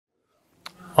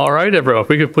All right, everyone, if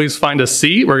we could please find a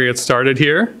seat, we're going to get started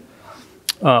here.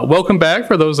 Welcome back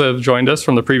for those that have joined us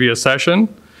from the previous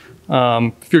session.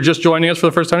 If you're just joining us for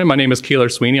the first time, my name is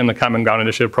Kaylor Sweeney. I'm the Common Ground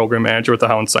Initiative Program Manager with the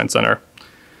Hauenstein Center.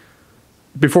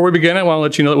 Before we begin, I want to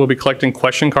let you know that we'll be collecting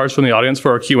question cards from the audience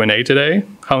for our Q&A today.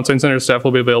 Hauenstein Center staff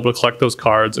will be available to collect those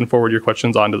cards and forward your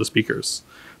questions on to the speakers,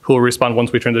 who will respond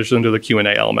once we transition to the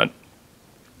Q&A element.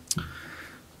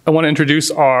 I want to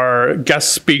introduce our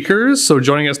guest speakers. So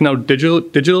joining us now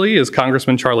digitally is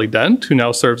Congressman Charlie Dent, who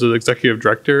now serves as Executive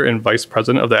Director and Vice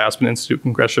President of the Aspen Institute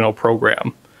Congressional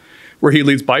Program, where he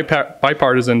leads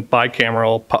bipartisan,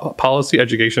 bicameral policy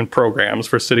education programs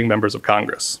for sitting members of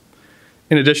Congress.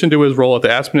 In addition to his role at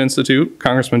the Aspen Institute,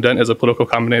 Congressman Dent is a political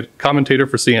commentator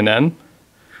for CNN,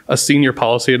 a senior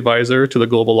policy advisor to the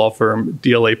global law firm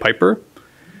DLA Piper,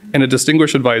 and a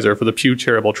distinguished advisor for the Pew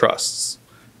Charitable Trusts.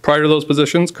 Prior to those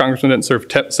positions, Congressman Dent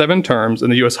served 7 terms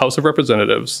in the U.S. House of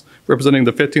Representatives, representing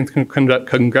the 15th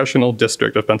Congressional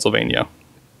District of Pennsylvania.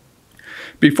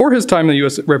 Before his time in the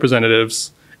U.S.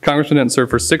 Representatives, Congressman Dent served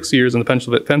for 6 years in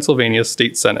the Pennsylvania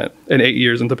State Senate and 8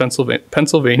 years in the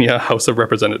Pennsylvania House of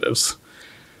Representatives.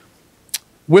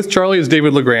 With Charlie is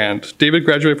David LaGrand. David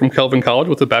graduated from Kelvin College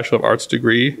with a Bachelor of Arts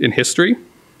degree in history.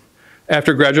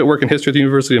 After graduate work in history at the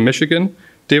University of Michigan,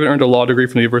 David earned a law degree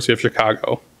from the University of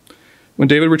Chicago. When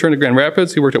David returned to Grand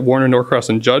Rapids, he worked at Warner, Norcross,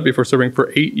 and Judd before serving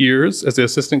for 8 years as the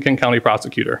Assistant Kent County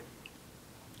Prosecutor.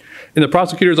 In the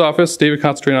prosecutor's office, David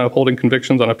concentrated on upholding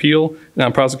convictions on appeal and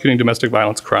on prosecuting domestic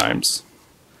violence crimes.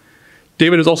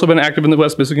 David has also been active in the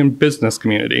West Michigan business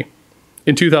community.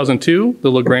 In 2002,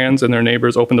 the LaGrands and their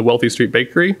neighbors opened the Wealthy Street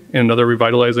Bakery in another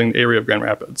revitalizing area of Grand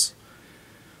Rapids.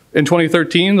 In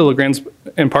 2013, the LaGrands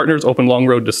and partners opened Long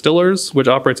Road Distillers, which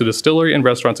operates a distillery and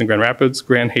restaurants in Grand Rapids,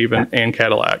 Grand Haven, and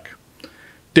Cadillac.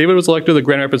 David was elected to the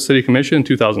Grand Rapids City Commission in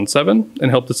 2007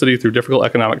 and helped the city through difficult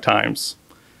economic times.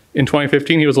 In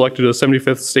 2015, he was elected to the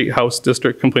 75th State House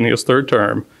District, completing his 3rd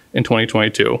term in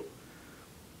 2022.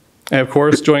 And of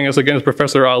course, joining us again is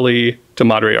Professor Ali to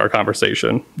moderate our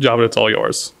conversation. Javed, it's all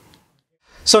yours.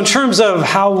 So in terms of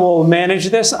how we'll manage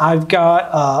this, I've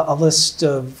got a list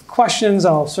of questions.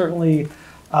 I'll certainly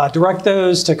direct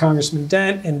those to Congressman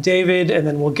Dent and David, and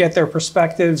then we'll get their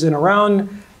perspectives in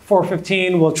around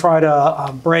 4:15. We'll try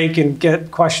to break and get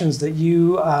questions that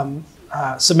you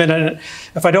submitted.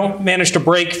 If I don't manage to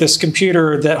break this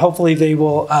computer, that hopefully they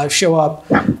will show up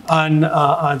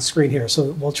on screen here.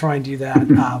 So we'll try and do that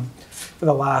for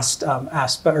the last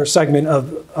aspect or segment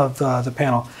of the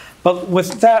panel. But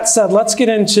with that said, let's get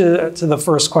into the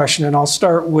first question, and I'll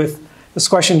start with this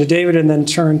question to David and then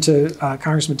turn to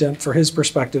Congressman Dent for his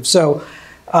perspective. So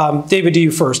David, to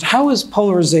you first. How has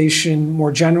polarization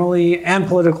more generally and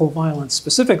political violence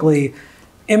specifically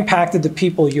impacted the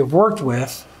people you've worked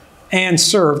with and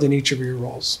served in each of your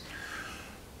roles?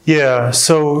 Yeah,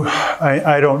 so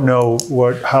I don't know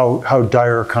how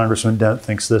dire Congressman Dent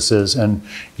thinks this is. And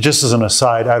just as an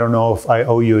aside, I don't know if I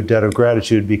owe you a debt of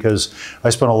gratitude, because I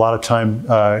spent a lot of time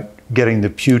getting the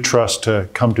Pew Trust to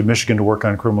come to Michigan to work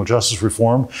on criminal justice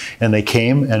reform. And they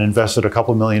came and invested a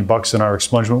couple $1 million in our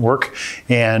expungement work.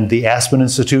 And the Aspen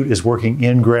Institute is working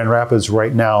in Grand Rapids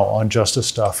right now on justice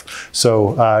stuff.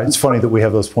 So it's funny that we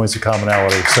have those points of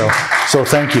commonality. So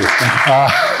thank you.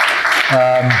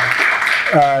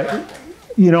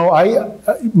 You know,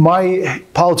 my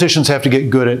politicians have to get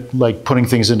good at like putting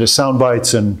things into sound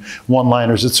bites and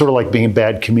one-liners. It's sort of like being a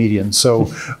bad comedian. So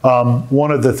one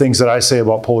of the things that I say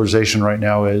about polarization right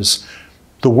now is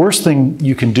the worst thing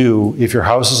you can do if your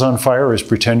house is on fire is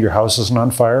pretend your house isn't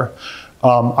on fire.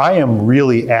 I am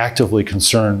really actively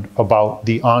concerned about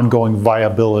the ongoing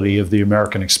viability of the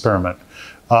American experiment.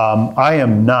 I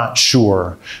am not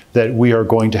sure that we are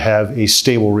going to have a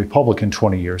stable republic in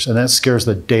 20 years, and that scares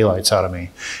the daylights out of me.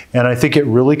 And I think it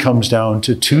really comes down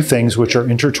to 2 things which are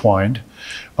intertwined.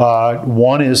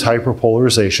 One is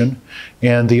hyperpolarization,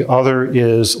 and the other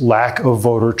is lack of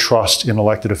voter trust in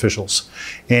elected officials.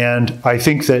 And I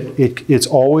think that it's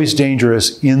always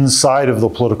dangerous inside of the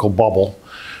political bubble,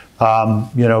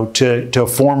 you know, to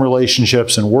form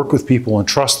relationships and work with people and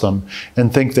trust them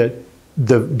and think that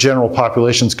the general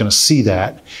population is going to see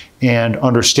that and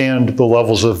understand the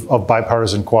levels of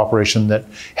bipartisan cooperation that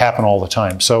happen all the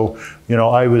time. So, you know,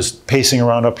 I was pacing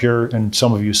around up here, and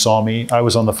some of you saw me. I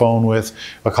was on the phone with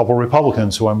a couple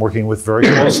Republicans who I'm working with very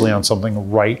closely on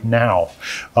something right now.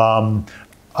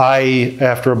 I,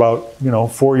 after about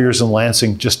 4 years in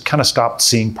Lansing, just kind of stopped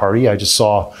seeing party. I just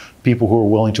saw people who were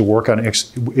willing to work on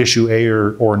issue A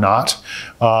or not,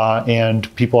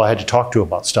 and people I had to talk to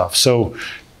about stuff. So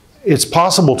it's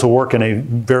possible to work in a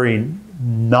very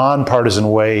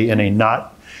nonpartisan way in a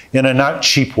not in a not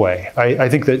cheap way. I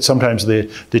think that sometimes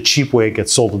the cheap way it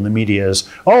gets sold in the media is,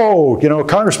 oh, you know,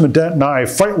 Congressman Dent and I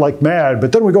fight like mad,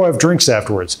 but then we go have drinks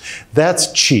afterwards.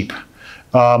 That's cheap.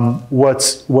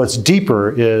 What's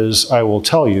deeper is, I will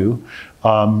tell you,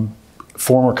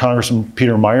 former Congressman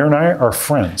Peter Meyer and I are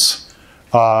friends.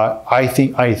 I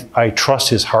think I trust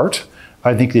his heart.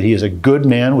 I think that he is a good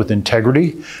man with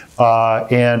integrity,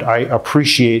 and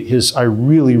I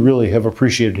really, really have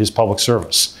appreciated his public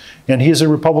service. And he is a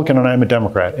Republican and I'm a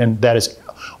Democrat, and that is,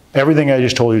 everything I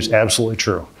just told you is absolutely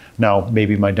true. Now,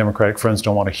 maybe my Democratic friends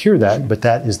don't want to hear that, but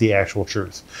that is the actual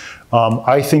truth.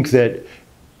 I think that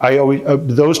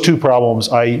those two problems,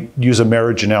 I use a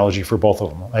marriage analogy for both of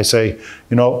them. I say,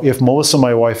 you know, if Melissa,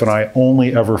 my wife, and I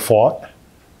only ever fought,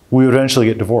 we would eventually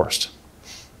get divorced.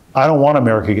 I don't want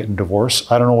America getting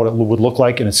divorced. I don't know what it would look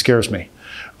like, and it scares me.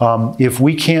 If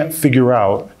we can't figure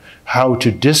out how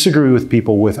to disagree with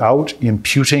people without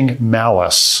imputing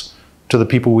malice to the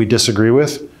people we disagree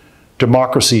with,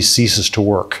 democracy ceases to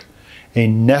work. A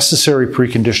necessary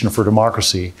precondition for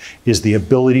democracy is the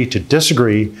ability to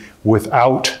disagree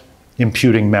without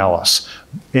imputing malice.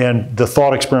 And the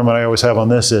thought experiment I always have on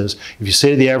this is, if you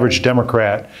say to the average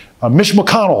Democrat, Mitch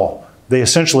McConnell, they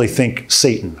essentially think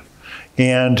Satan.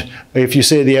 And if you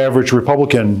say to the average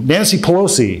Republican, Nancy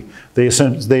Pelosi, they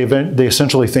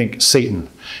essentially think Satan.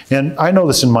 And I know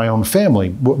this in my own family.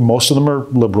 Most of them are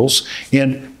liberals.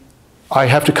 And I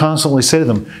have to constantly say to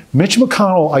them, Mitch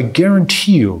McConnell, I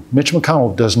guarantee you, Mitch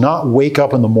McConnell does not wake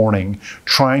up in the morning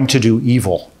trying to do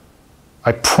evil.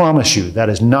 I promise you that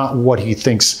is not what he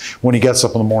thinks when he gets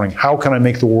up in the morning. How can I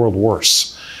make the world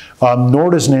worse?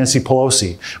 Nor does Nancy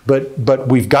Pelosi. But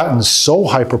we've gotten so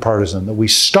hyperpartisan that we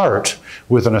start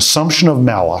with an assumption of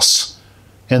malice,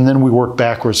 and then we work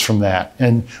backwards from that.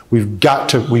 And we've got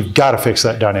to fix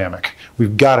that dynamic.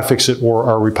 We've got to fix it, or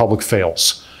our republic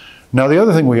fails. Now, the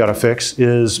other thing we got to fix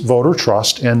is voter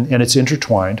trust, and it's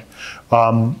intertwined.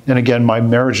 And again, my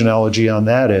marriage analogy on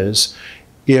that is,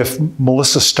 if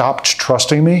Melissa stopped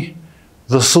trusting me,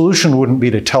 the solution wouldn't be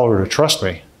to tell her to trust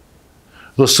me.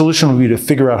 The solution would be to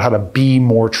figure out how to be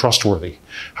more trustworthy,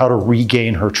 how to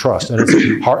regain her trust. And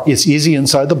it's easy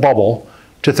inside the bubble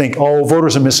to think, oh,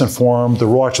 voters are misinformed, they're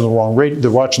watching the wrong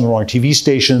TV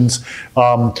stations.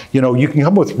 You know, you can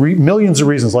come up with millions of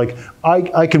reasons. Like,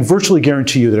 I can virtually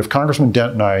guarantee you that if Congressman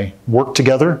Dent and I worked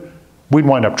together, we'd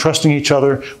wind up trusting each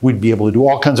other. We'd be able to do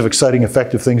all kinds of exciting,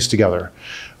 effective things together.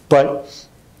 But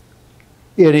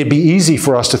it'd be easy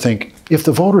for us to think, if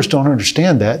the voters don't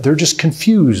understand that, they're just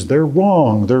confused, they're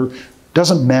wrong,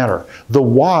 doesn't matter. The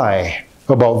why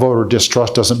about voter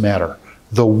distrust doesn't matter.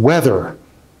 The whether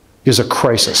is a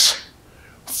crisis.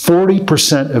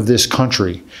 40% of this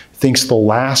country thinks the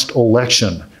last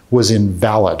election was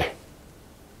invalid.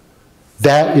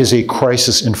 That is a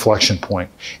crisis inflection point.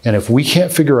 And if we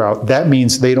can't figure out, that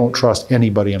means they don't trust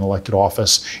anybody in elected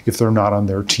office if they're not on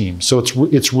their team. So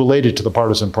it's related to the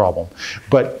partisan problem.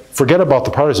 But forget about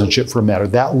the partisanship for a matter.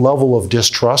 That level of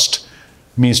distrust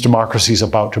means democracy is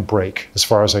about to break, as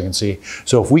far as I can see.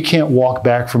 So if we can't walk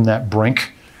back from that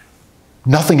brink,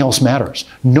 nothing else matters.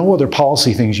 No other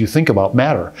policy things you think about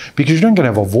matter, because you're not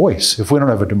going to have a voice if we don't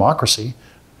have a democracy.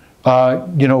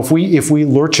 You know, if we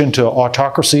lurch into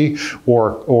autocracy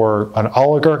or an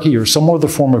oligarchy or some other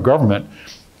form of government,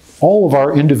 all of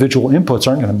our individual inputs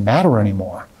aren't going to matter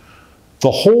anymore. The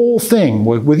whole thing,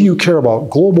 whether you care about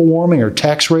global warming or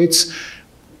tax rates,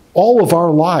 all of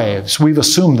our lives, we've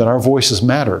assumed that our voices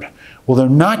mattered. Well, they're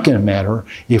not going to matter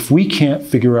if we can't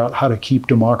figure out how to keep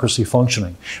democracy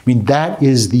functioning. I mean, that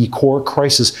is the core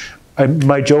crisis.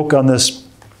 My joke on this,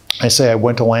 I say I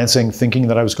went to Lansing thinking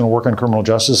that I was going to work on criminal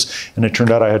justice, and it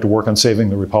turned out I had to work on saving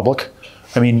the republic.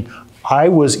 I mean, I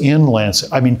was in Lansing.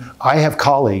 I mean, I have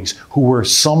colleagues who were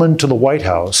summoned to the White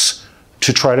House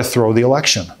to try to throw the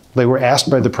election. They were asked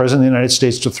by the President of the United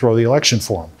States to throw the election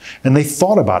for them. And they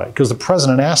thought about it because the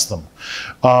President asked them.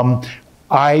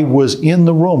 I was in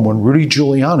the room when Rudy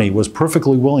Giuliani was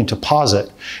perfectly willing to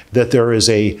posit that there is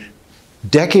a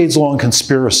decades-long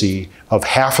conspiracy of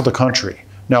half of the country.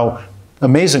 Now,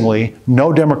 amazingly,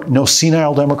 no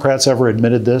senile Democrats ever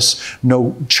admitted this.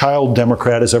 No child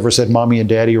Democrat has ever said mommy and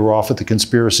daddy are off at the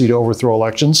conspiracy to overthrow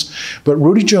elections. But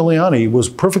Rudy Giuliani was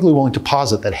perfectly willing to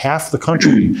posit that half the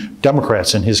country,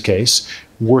 Democrats in his case,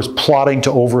 were plotting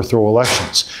to overthrow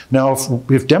elections. Now,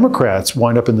 if Democrats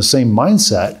wind up in the same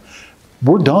mindset,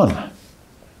 we're done.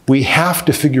 We have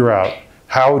to figure out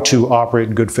how to operate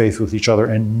in good faith with each other,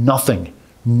 and nothing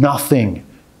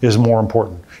is more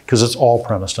important, because it's all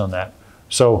premised on that.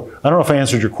 So I don't know if I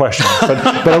answered your question, but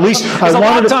at least I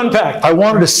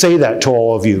wanted to say that to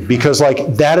all of you, because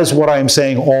like that is what I'm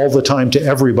saying all the time to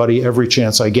everybody, every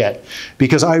chance I get,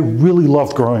 because I really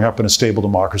loved growing up in a stable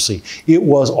democracy. It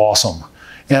was awesome.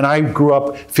 And I grew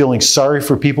up feeling sorry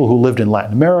for people who lived in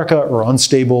Latin America or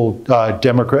unstable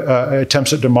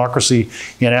attempts at democracy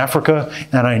in Africa,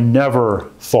 and I never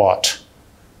thought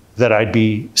that I'd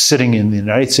be sitting in the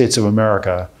United States of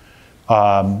America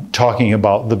talking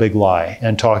about the big lie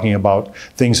and talking about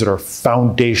things that are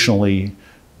foundationally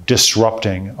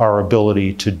disrupting our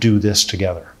ability to do this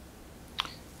together.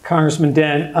 Congressman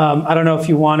Dent, I don't know if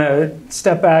you want to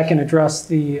step back and address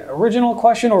the original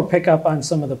question or pick up on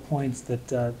some of the points that,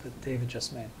 that David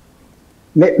just made.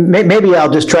 Maybe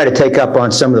I'll just try to take up on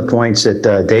some of the points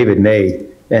that David made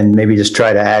and maybe just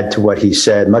try to add to what he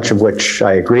said, much of which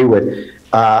I agree with.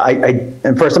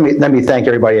 And first, let me thank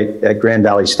everybody at Grand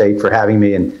Valley State for having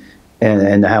me and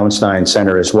the Hauenstein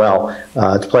Center as well.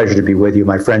 It's a pleasure to be with you.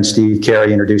 My friend Steve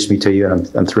Carey introduced me to you,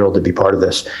 and I'm thrilled to be part of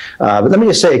this. But let me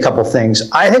just say a couple things.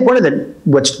 I think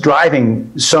what's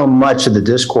driving so much of the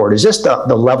discord is just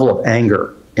the level of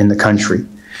anger in the country,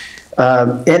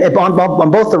 and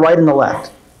on both the right and the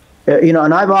left. And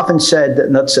I've often said that,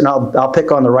 and I'll pick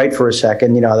on the right for a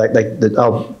second. Like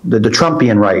the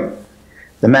Trumpian right.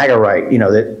 The MAGA right,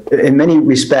 that in many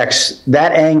respects,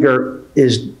 that anger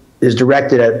is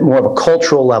directed at more of a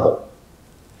cultural level.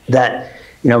 That,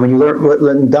 when you learn,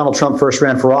 when Donald Trump first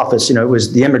ran for office, it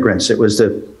was the immigrants, it was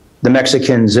the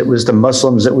Mexicans, it was the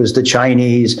Muslims, it was the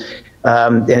Chinese,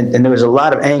 and there was a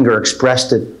lot of anger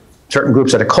expressed at certain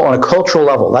groups on a cultural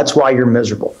level. That's why you're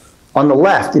miserable. On the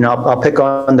left, I'll pick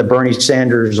on the Bernie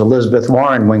Sanders, Elizabeth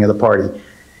Warren wing of the party.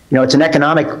 It's an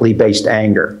economically based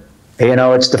anger.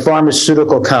 It's the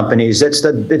pharmaceutical companies,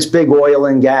 it's big oil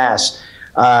and gas,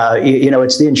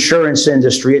 it's the insurance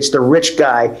industry, it's the rich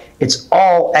guy. It's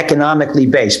all economically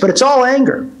based, but it's all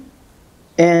anger.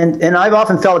 And I've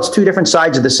often felt it's two different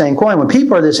sides of the same coin. When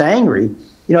people are this angry,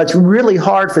 it's really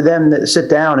hard for them to sit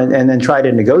down and then try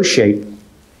to negotiate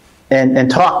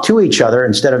and talk to each other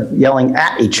instead of yelling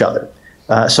at each other.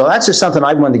 So that's just something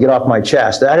I wanted to get off my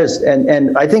chest. That is,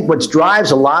 and I think what drives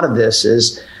a lot of this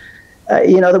is,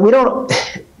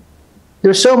 that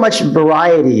there's so much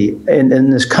variety in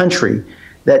this country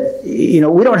that, we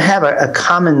don't have a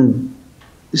common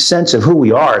sense of who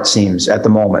we are, it seems, at the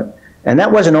moment. And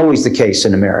that wasn't always the case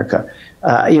in America.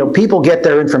 People get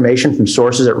their information from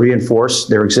sources that reinforce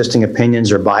their existing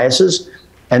opinions or biases,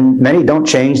 and many don't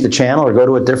change the channel or go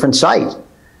to a different site.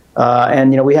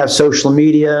 And we have social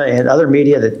media and other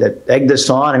media that egg this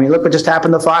on. I mean, look what just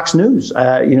happened to Fox News.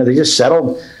 They just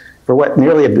settled for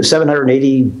nearly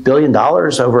 $780 billion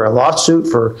over a lawsuit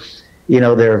for,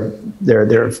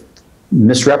 their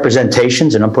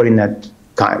misrepresentations, and I'm putting that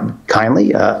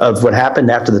kindly, of what happened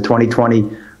after the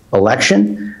 2020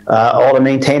 election, all to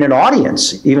maintain an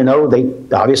audience, even though they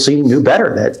obviously knew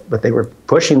better that what they were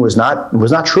pushing was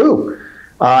not true.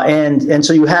 And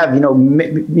so you have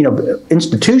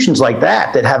institutions like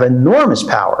that have enormous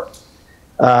power,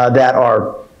 that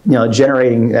are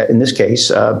generating, in this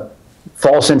case,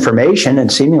 false information,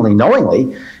 and seemingly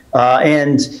knowingly,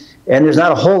 and there's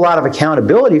not a whole lot of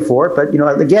accountability for it. But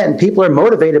again, people are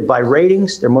motivated by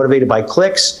ratings, they're motivated by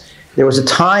clicks. There was a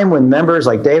time when members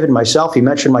like David and myself, he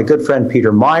mentioned my good friend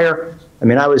Peter Meyer. I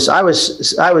mean, I was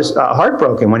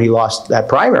heartbroken when he lost that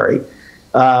primary.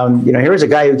 Here was a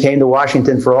guy who came to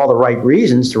Washington for all the right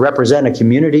reasons, to represent a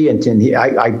community, and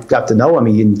I got to know him.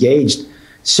 He engaged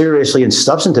seriously and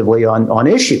substantively on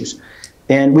issues.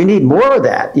 And we need more of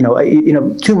that.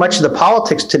 Too much of the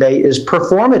politics today is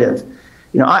performative.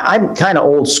 I'm kind of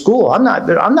old school. I'm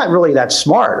not really that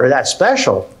smart or that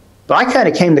special. But I kind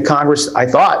of came to Congress, I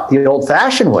thought, the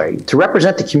old-fashioned way, to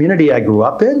represent the community I grew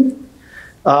up in,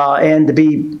 and to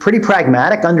be pretty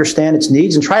pragmatic, understand its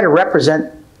needs, and try to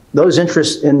represent those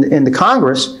interests in the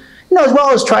Congress, as well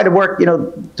as try to work,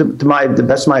 to the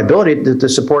best of my ability to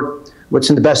support what's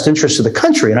in the best interest of the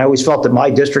country. And I always felt that my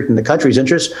district and the country's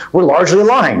interests were largely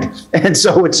aligned. And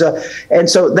so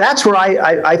that's where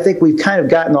I think we've kind of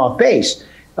gotten off base.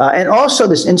 And also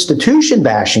this institution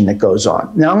bashing that goes on.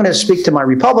 Now I'm going to speak to my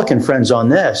Republican friends on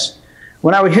this.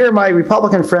 When I would hear my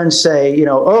Republican friends say,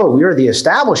 oh, you're the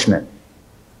establishment.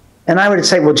 And I would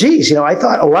say, well, geez, I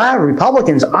thought a lot of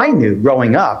Republicans I knew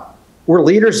growing up were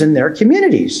leaders in their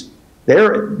communities. They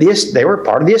were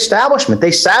part of the establishment.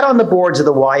 They sat on the boards of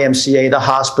the YMCA, the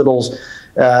hospitals,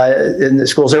 in the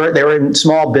schools. They were in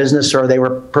small business, or they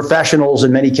were professionals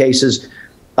in many cases.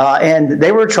 And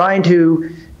they were trying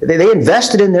to, they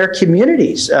invested in their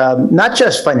communities, not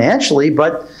just financially,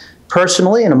 but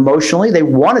personally and emotionally. They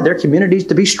wanted their communities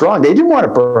to be strong. They didn't want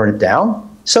to burn it down.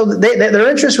 So their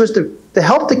interest was to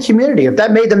help the community. If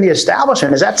that made them the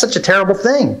establishment, is that such a terrible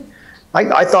thing?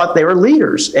 I thought they were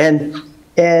leaders. And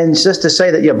just to say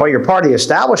that, by your party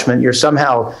establishment, you're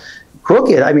somehow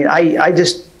crooked. I mean, I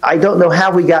don't know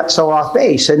how we got so off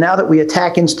base. And now that we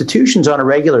attack institutions on a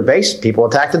regular basis, people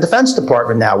attack the Defense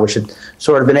Department now, which had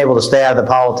sort of been able to stay out of the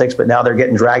politics, but now they're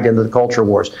getting dragged into the culture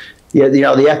wars. The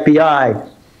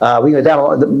FBI, we go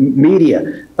down the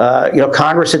media,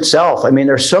 Congress itself. I mean,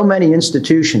 there's so many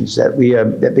institutions that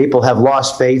that people have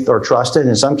lost faith or trust in.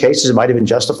 In some cases, it might have been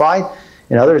justified.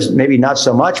 In others, maybe not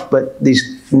so much. But these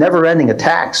never-ending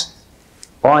attacks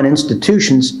on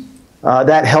institutions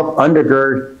that help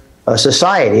undergird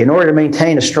society in order to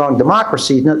maintain a strong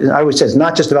democracy. I always say it's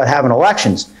not just about having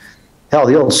elections. Hell,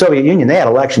 the old Soviet Union, they had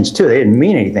elections too. They didn't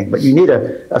mean anything. But you need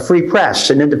a free press,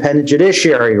 an independent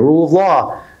judiciary, rule of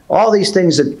law. All these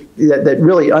things that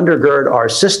really undergird our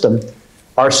system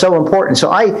are so important.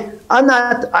 So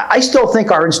I still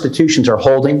think our institutions are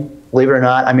holding, believe it or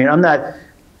not. I mean, I'm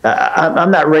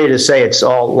not ready to say it's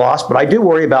all lost, but I do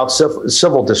worry about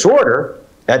civil disorder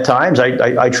at times.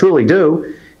 I truly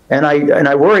do. And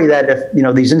I worry that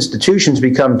if these institutions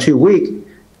become too weak,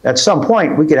 at some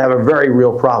point we could have a very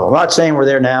real problem. I'm not saying we're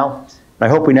there now. I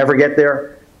hope we never get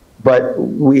there, but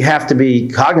we have to be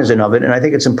cognizant of it. And I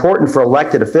think it's important for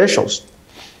elected officials,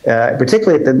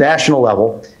 particularly at the national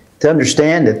level, to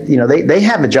understand that they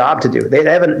have a job to do. They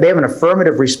have an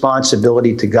affirmative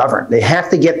responsibility to govern. They have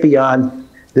to get beyond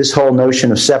this whole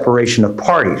notion of separation of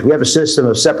parties. We have a system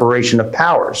of separation of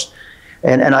powers,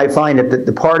 and I find that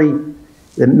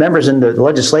the members in the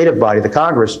legislative body, the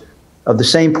Congress, of the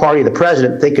same party, the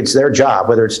president, think it's their job,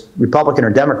 whether it's Republican or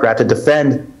Democrat, to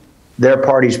defend their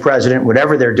party's president,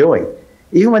 whatever they're doing,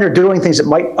 even when they're doing things that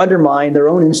might undermine their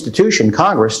own institution,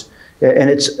 Congress, and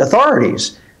its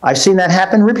authorities. I've seen that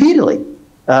happen repeatedly.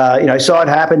 I saw it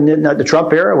happen in the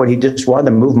Trump era when he just wanted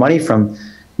to move money from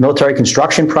military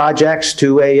construction projects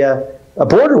to a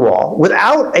border wall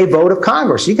without a vote of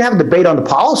Congress. You can have a debate on the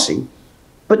policy,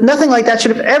 but nothing like that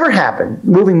should have ever happened,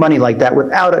 moving money like that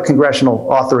without a congressional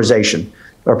authorization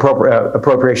or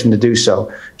appropriation to do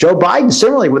so. Joe Biden,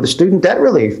 similarly, with the student debt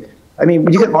relief. I mean,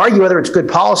 you can argue whether it's good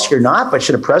policy or not, but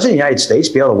should a president of the United States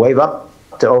be able to waive up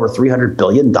to over $300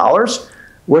 billion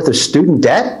worth of student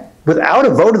debt without a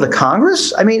vote of the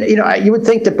Congress? I mean, you would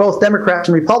think that both Democrats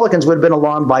and Republicans would have been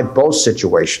alarmed by both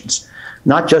situations,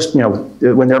 not just,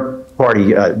 when their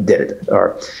party did it.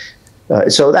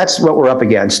 So that's what we're up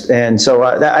against. And so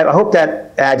I hope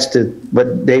that adds to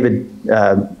what David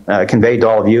conveyed to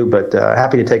all of you, but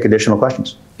happy to take additional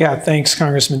questions. Yeah, thanks,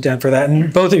 Congressman Dent, for that.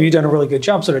 And both of you done a really good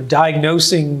job sort of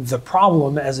diagnosing the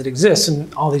problem as it exists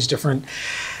in all these different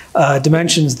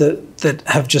dimensions that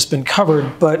have just been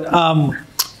covered. But I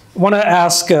want to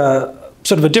ask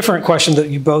sort of a different question that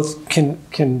you both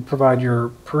can provide your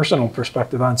personal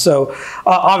perspective on. So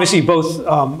obviously you both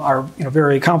are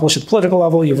very accomplished at the political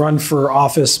level. You've run for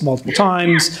office multiple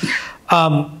times.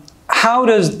 How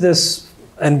does this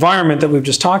environment that we've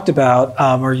just talked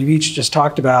about, or you each just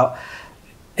talked about,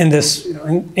 in this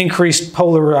increased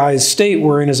polarized state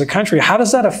we're in as a country, how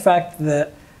does that affect the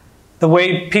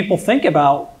way people think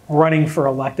about running for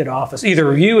elected office,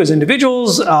 either you as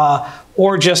individuals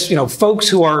or just folks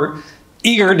who are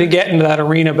eager to get into that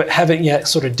arena but haven't yet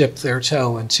sort of dipped their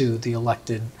toe into the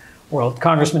elected world?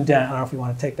 Congressman Dent, I don't know if you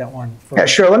want to take that one first. Yeah,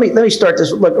 sure. Let me start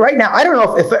this. Look, right now, I don't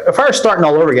know if I was starting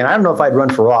all over again, I don't know if I'd run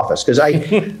for office, because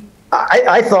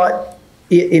I thought,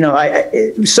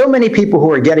 so many people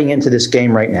who are getting into this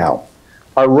game right now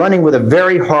are running with a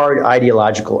very hard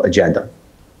ideological agenda.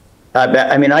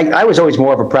 I mean, I was always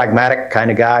more of a pragmatic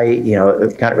kind of guy,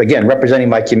 kind of, again, representing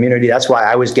my community. That's why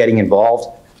I was getting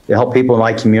involved, to help people in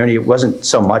my community. It wasn't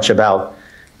so much about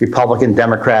Republican,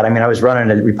 Democrat. I mean, I was running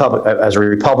as a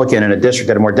Republican in a district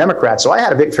that had more Democrats, so I had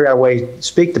to figure out a way to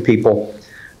speak to people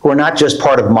who are not just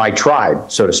part of my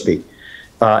tribe, so to speak.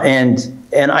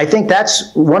 And I think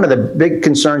that's one of the big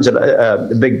concerns,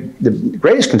 the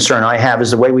greatest concern I have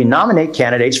is the way we nominate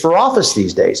candidates for office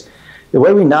these days. The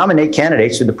way we nominate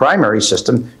candidates through the primary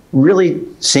system really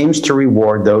seems to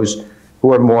reward those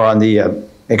who are more on the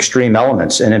extreme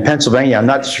elements. And in Pennsylvania, I'm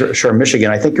not sure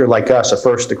Michigan, I think you're like us, a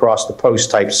first across the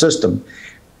post type system.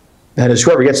 That is,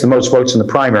 whoever gets the most votes in the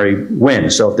primary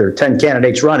wins. So if there are 10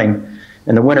 candidates running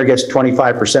and the winner gets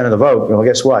 25% of the vote, well,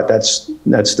 guess what?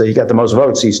 He got the most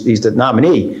votes, he's the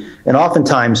nominee. And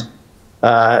oftentimes,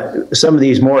 some of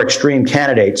these more extreme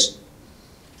candidates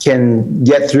can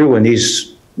get through in these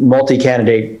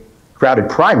multi-candidate crowded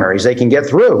primaries. They can get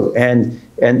through. And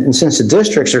since the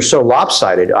districts are so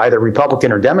lopsided, either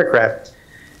Republican or Democrat,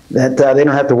 that they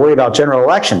don't have to worry about general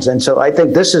elections. And so I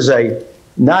think this is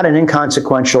not an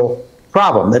inconsequential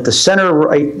problem, that the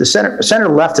center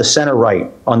left to center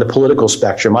right on the political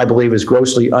spectrum, I believe, is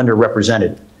grossly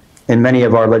underrepresented in many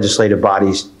of our legislative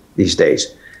bodies these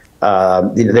days.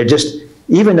 They're just,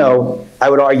 even though I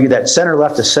would argue that center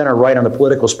left to center right on the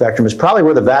political spectrum is probably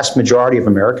where the vast majority of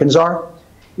Americans are.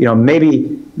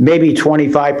 Maybe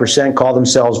 25% call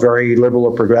themselves very liberal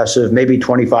or progressive, maybe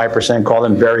 25% call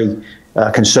them very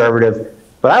conservative.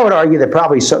 But I would argue that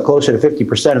probably closer to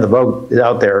 50% of the vote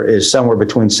out there is somewhere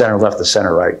between center left to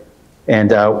center right.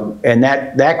 And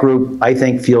that group, I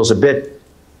think, feels a bit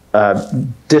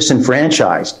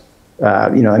disenfranchised. I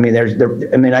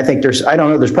think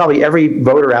there's probably every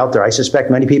voter out there. I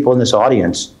suspect many people in this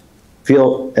audience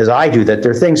feel, as I do, that there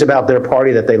are things about their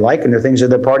party that they like, and there are things of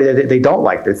their party that they don't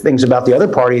like. There are things about the other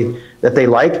party that they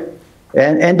like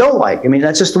and don't like. I mean,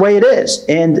 that's just the way it is.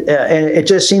 And it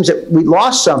just seems that we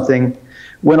lost something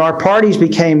when our parties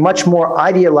became much more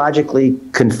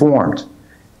ideologically conformed.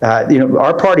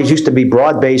 Our parties used to be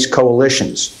broad-based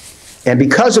coalitions. And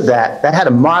because of that, that had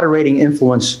a moderating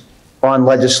influence on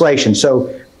legislation.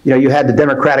 So, you had the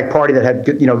Democratic Party that had,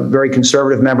 very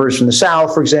conservative members from the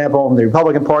South, for example, and the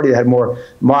Republican Party that had more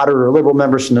moderate or liberal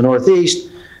members from the Northeast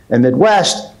and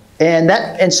Midwest.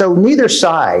 And so neither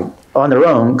side on their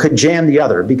own could jam the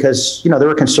other, because, there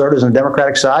were conservatives on the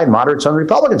Democratic side, moderates on the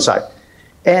Republican side.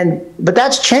 But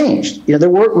that's changed. There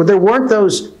weren't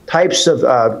those types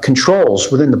of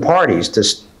controls within the parties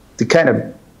to kind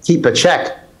of keep a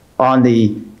check on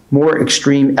the more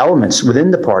extreme elements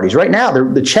within the parties. Right now,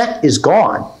 the check is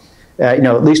gone,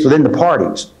 at least within the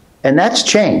parties. And that's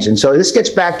changed. And so this gets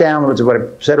back down to what I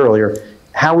said earlier,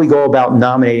 how we go about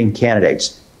nominating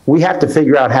candidates. We have to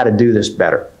figure out how to do this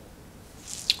better.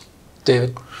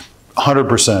 David?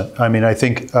 100%. I mean, I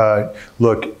think,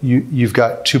 look, you've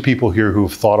got two people here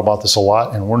who've thought about this a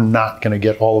lot, and we're not going to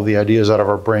get all of the ideas out of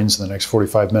our brains in the next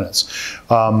 45 minutes,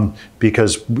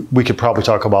 because we could probably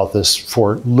talk about this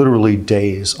for literally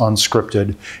days,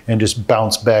 unscripted, and just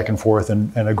bounce back and forth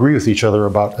and agree with each other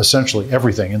about essentially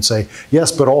everything and say, yes,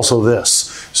 but also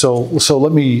this. So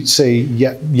let me say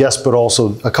yes, but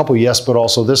also a couple yes, but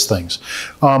also this things.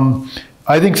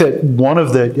 I think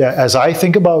that as I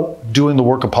think about doing the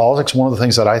work of politics, one of the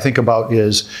things that I think about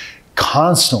is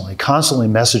constantly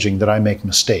messaging that I make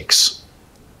mistakes.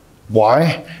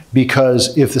 Why?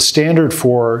 Because if the standard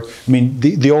for, I mean,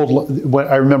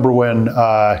 I remember when, one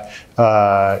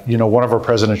of our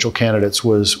presidential candidates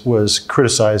was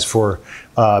criticized for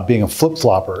being a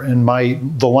flip-flopper. And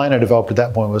the line I developed at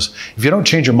that point was, if you don't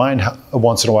change your mind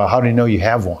once in a while, how do you know you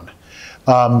have one?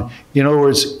 In other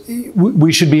words,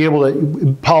 we should be able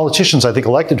to, politicians, I think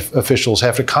elected officials,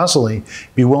 have to constantly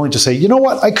be willing to say, you know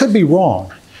what, I could be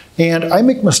wrong. And I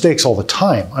make mistakes all the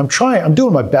time. I'm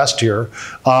doing my best here.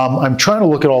 I'm trying to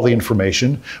look at all the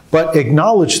information, but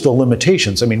acknowledge the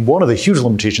limitations. I mean, one of the huge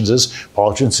limitations is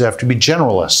politicians have to be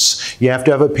generalists. You have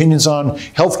to have opinions on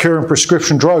healthcare and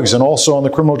prescription drugs, and also on the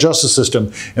criminal justice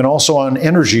system, and also on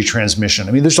energy transmission.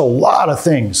 I mean, there's a lot of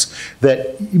things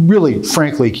that really,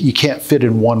 frankly, you can't fit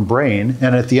in one brain.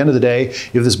 And at the end of the day,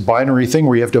 you have this binary thing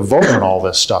where you have to vote on all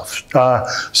this stuff.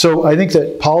 So I think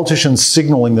that politicians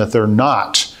signaling that they're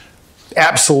not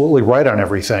absolutely right on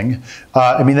everything.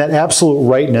 That absolute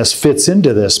rightness fits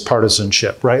into this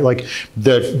partisanship, right? Like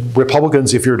the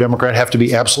Republicans, if you're a Democrat, have to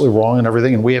be absolutely wrong on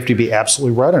everything, and we have to be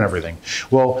absolutely right on everything.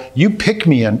 Well, you pick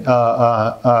me an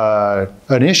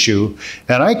issue,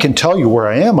 and I can tell you where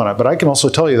I am on it, but I can also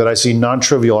tell you that I see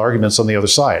non-trivial arguments on the other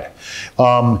side.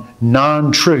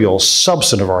 Non-trivial,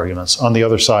 substantive arguments on the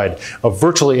other side of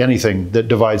virtually anything that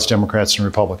divides Democrats and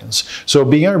Republicans. So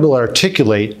being able to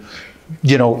articulate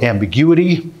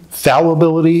ambiguity,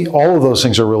 fallibility, all of those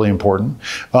things are really important.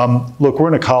 Look, we're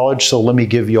in a college, so let me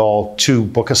give you all two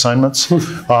book assignments.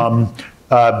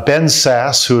 Ben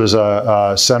Sass, who is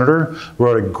a senator,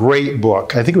 wrote a great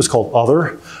book. I think it was called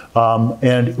Other.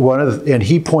 And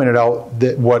he pointed out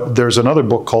that there's another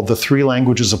book called The Three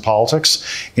Languages of Politics,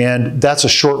 and that's a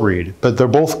short read, but they're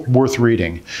both worth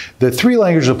reading. The Three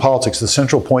Languages of Politics, the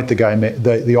central point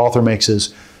the author makes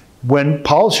is, when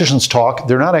politicians talk,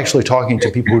 they're not actually talking to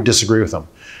people who disagree with them.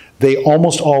 They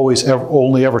almost always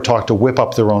only ever talk to whip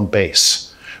up their own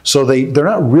base. So they're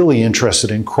not really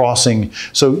interested in crossing.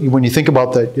 So when you think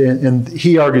about that, and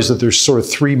he argues that there's sort of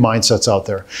three mindsets out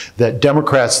there, that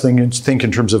Democrats think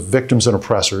in terms of victims and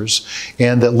oppressors,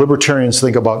 and that libertarians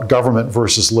think about government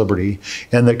versus liberty,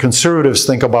 and that conservatives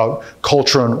think about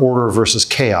culture and order versus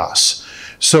chaos.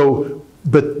 So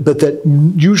but that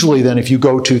usually then if you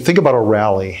go to, think about a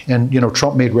rally, and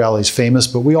Trump made rallies famous,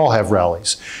 but we all have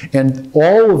rallies. And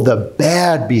all of the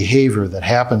bad behavior that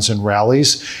happens in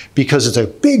rallies, because it's a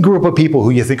big group of people who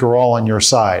you think are all on your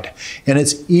side. And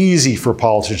it's easy for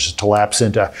politicians to lapse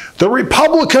into, the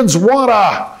Republicans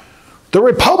the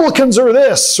Republicans are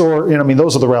this, or,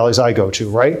 those are the rallies I go to,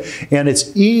 right? And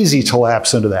it's easy to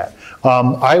lapse into that.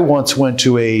 I once went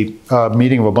to a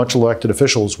meeting of a bunch of elected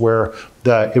officials where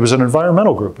it was an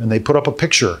environmental group, and they put up a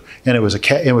picture, and it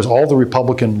was all the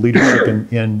Republican leadership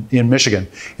in Michigan,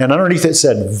 and underneath it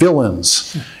said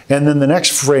villains, and then the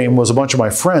next frame was a bunch of my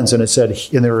friends, and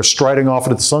they were striding off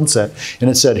into the sunset, and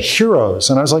it said heroes,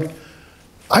 and I was like,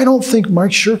 I don't think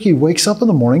Mike Shirkey wakes up in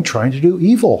the morning trying to do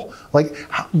evil. Like,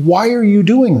 why are you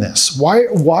doing this? Why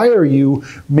are you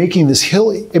making this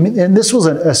hill? And this was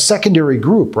a secondary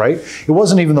group, right? It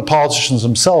wasn't even the politicians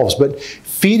themselves, but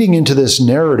feeding into this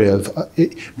narrative.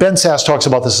 Ben Sass talks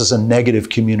about this as a negative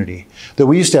community. That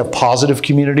we used to have positive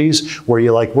communities where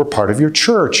we're part of your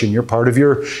church and you're part of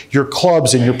your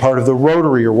clubs and you're part of the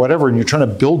Rotary or whatever, and you're trying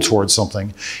to build towards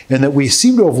something. And that we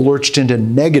seem to have lurched into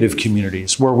negative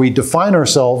communities where we define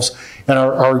ourselves and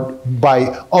are by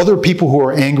other people who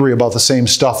are angry about the same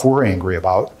stuff we're angry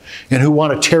about and who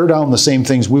want to tear down the same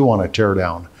things we want to tear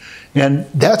down. And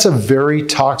that's a very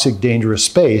toxic, dangerous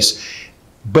space.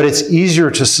 But it's easier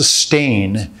to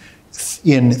sustain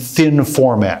in thin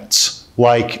formats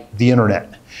like the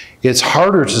internet. It's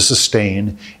harder to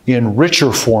sustain in richer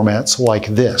formats like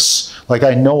this. Like,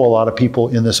 I know a lot of people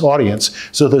in this audience,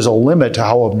 so there's a limit to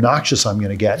how obnoxious I'm going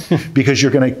to get because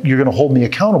you're going to hold me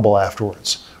accountable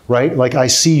afterwards, right? Like, I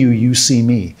see you, you see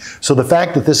me. So the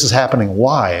fact that this is happening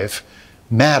live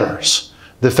matters.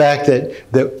 The fact that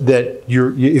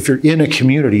if you're in a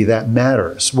community, that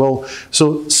matters. Well,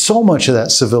 so much of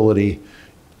that civility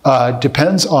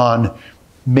depends on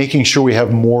making sure we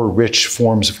have more rich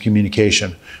forms of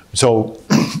communication. So,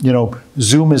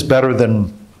 Zoom is better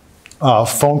than a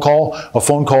phone call. A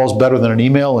phone call is better than an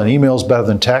email is better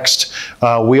than text.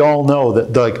 We all know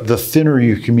that the thinner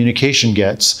your communication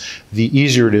gets, the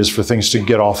easier it is for things to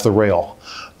get off the rail.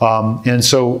 And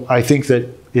so I think that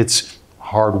it's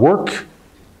hard work.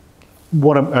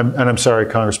 I'm sorry,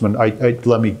 Congressman,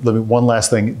 let me one last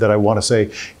thing that I want to say.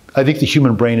 I think the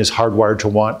human brain is hardwired to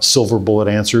want silver bullet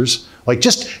answers. Like,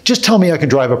 just tell me I can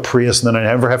drive a Prius and then I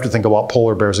never have to think about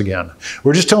polar bears again.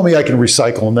 Or just tell me I can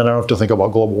recycle and then I don't have to think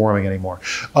about global warming anymore.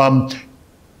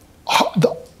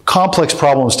 The complex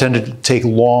problems tend to take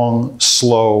long,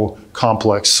 slow,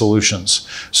 complex solutions.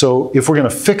 So if we're going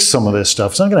to fix some of this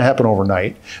stuff, it's not going to happen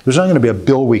overnight. There's not going to be a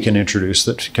bill we can introduce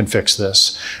that can fix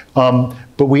this.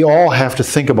 But we all have to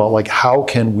think about, how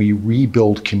can we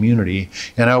rebuild community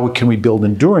and how can we build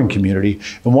enduring community?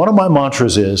 And one of my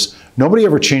mantras is, nobody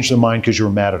ever changed their mind because you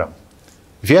were mad at them.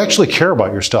 If you actually care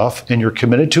about your stuff and you're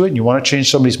committed to it and you want to change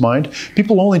somebody's mind,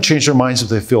 people only change their minds if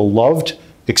they feel loved,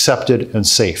 accepted, and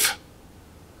safe.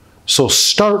 So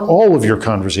start all of your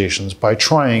conversations by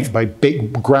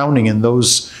grounding in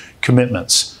those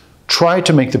commitments. Try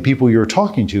to make the people you're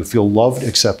talking to feel loved,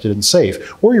 accepted, and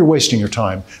safe, or you're wasting your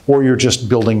time, or you're just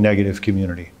building negative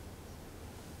community.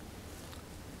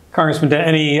 Congressman,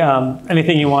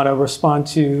 anything you want to respond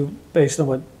to based on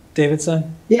what David said?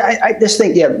 Yeah, I just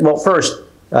think, well, first,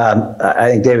 I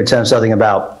think David said something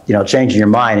about, changing your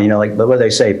mind. And, what do they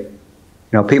say?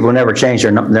 People who never change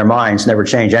their minds never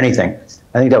change anything.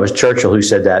 I think that was Churchill who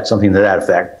said that, something to that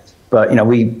effect. But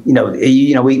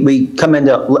we come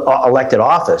into elected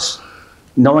office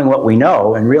knowing what we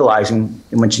know and realizing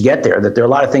once you get there that there are a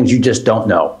lot of things you just don't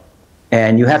know,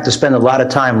 and you have to spend a lot of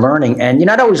time learning. And you're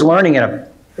not always learning in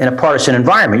a partisan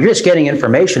environment. You're just getting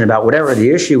information about whatever the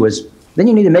issue is. Then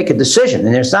you need to make a decision,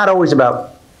 and it's not always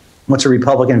about what's a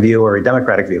Republican view or a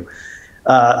Democratic view.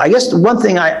 I guess one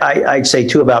thing I'd say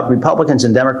too about Republicans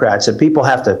and Democrats, that people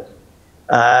have to,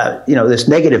 this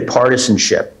negative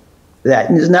partisanship.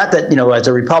 That it's not that, as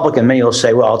a Republican, many will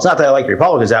say, well, it's not that I like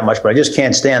Republicans that much, but I just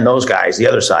can't stand those guys, the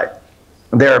other side.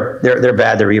 They're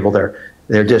bad, they're evil, they're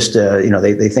just,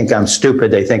 they think I'm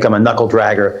stupid, they think I'm a knuckle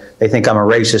dragger, they think I'm a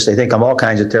racist, they think I'm all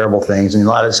kinds of terrible things.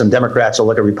 And some Democrats will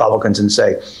look at Republicans and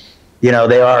say, they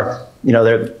are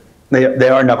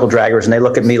knuckle draggers, and they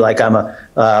look at me like I'm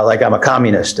a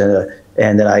communist, and that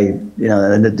and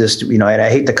I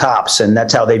hate the cops, and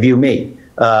that's how they view me.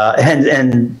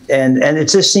 And it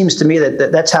just seems to me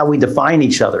that that's how we define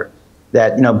each other.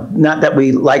 That, not that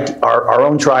we like our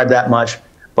own tribe that much,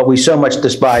 but we so much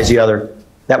despise the other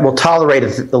that we'll tolerate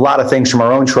a lot of things from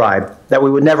our own tribe that we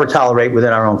would never tolerate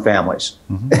within our own families.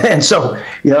 Mm-hmm. And so,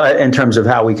 in terms of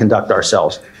how we conduct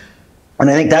ourselves. And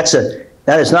I think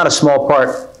that is not a small part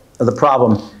of the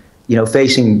problem,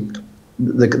 facing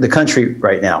the country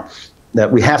right now. That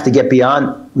we have to get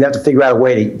beyond. We have to figure out a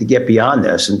way to get beyond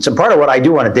this. And so part of what I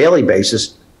do on a daily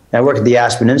basis, I work at the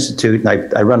Aspen Institute,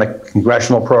 and I run a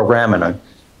congressional program, and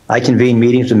I convene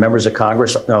meetings with members of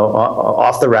Congress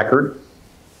off the record.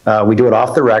 We do it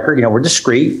off the record. We're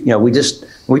discreet.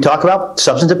 We talk about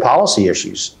substantive policy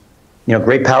issues.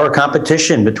 Great power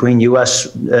competition between the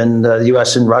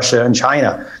U.S. and Russia and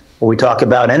China. Or we talk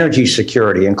about energy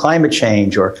security and climate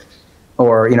change, or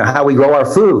how we grow our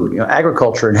food,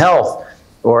 agriculture and health,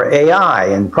 or AI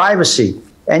and privacy.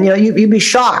 And you'd be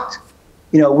shocked,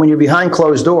 when you're behind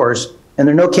closed doors and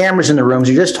there are no cameras in the rooms.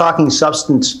 You're just talking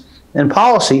substance and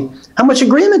policy. How much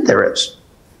agreement there is,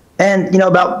 and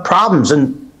about problems,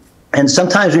 and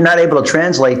sometimes we're not able to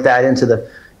translate that into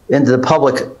the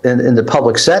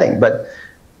public setting, but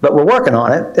we're working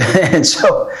on it. And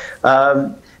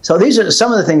so these are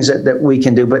some of the things that we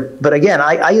can do. But again,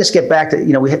 I just get back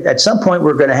to at some point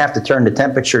we're going to have to turn the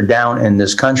temperature down in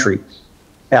this country,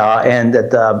 and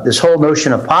that this whole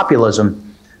notion of populism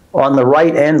on the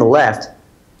right and the left.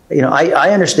 I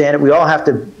understand it. We all have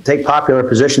to take popular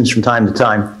positions from time to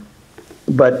time,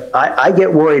 but I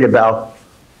get worried about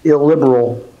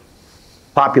illiberal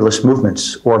populist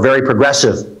movements or very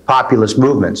progressive populist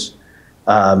movements,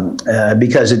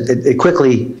 because it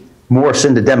quickly morphs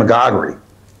into demagoguery,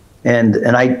 and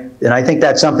I think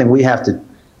that's something we have to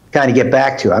kind of get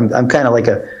back to. I'm kind of like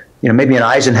maybe an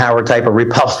Eisenhower type of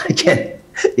Republican,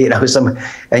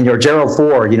 and your Gerald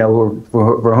Ford,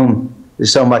 for whom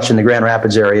so much in the Grand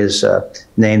Rapids area is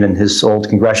named in his old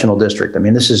congressional district. I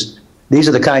mean, these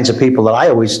are the kinds of people that I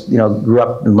always grew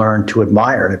up and learned to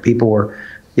admire. That people were.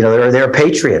 They're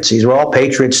patriots. These were all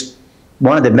patriots,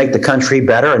 wanted to make the country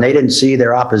better, and they didn't see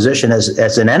their opposition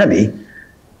as an enemy.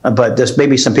 But there's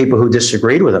maybe some people who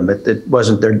disagreed with them. But it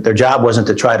wasn't their job wasn't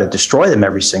to try to destroy them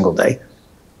every single day.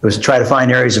 It was to try to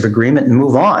find areas of agreement and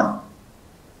move on.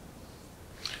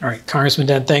 All right, Congressman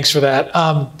Dent, thanks for that.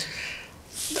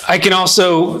 I can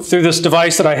also, through this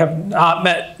device that I have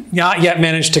not yet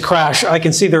managed to crash, I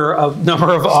can see there are a number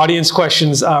of audience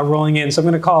questions rolling in. So I'm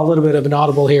going to call a little bit of an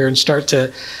audible here and start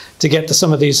to get to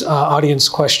some of these audience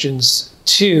questions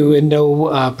too, in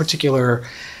no particular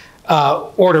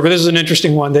order. But this is an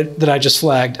interesting one that I just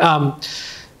flagged.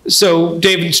 So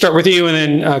David, start with you, and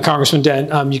then Congressman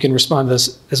Dent, you can respond to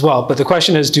this as well. But the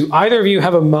question is, do either of you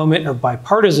have a moment of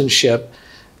bipartisanship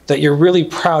that you're really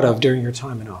proud of during your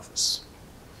time in office?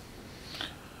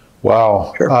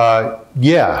 Wow. Sure.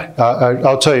 Yeah,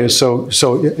 I'll tell you. So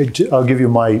I'll give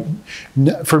you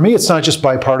for me, it's not just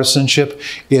bipartisanship,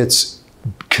 it's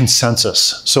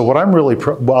consensus. So what I'm really,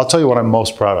 I'll tell you what I'm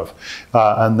most proud of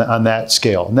on that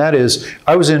scale. And that is,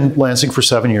 I was in Lansing for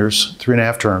 7 years,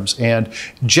 3.5 terms. And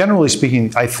generally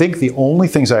speaking, I think the only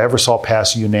things I ever saw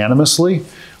pass unanimously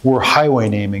were highway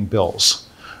naming bills.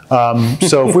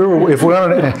 So if we're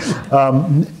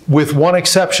on, with one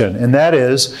exception, and that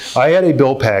is, I had a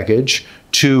bill package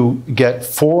to get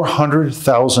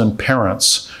 400,000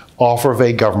 parents off of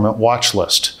a government watch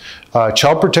list.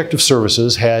 Child Protective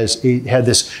Services had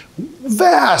this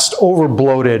vast,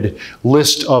 overbloated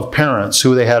list of parents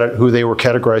who they were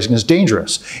categorizing as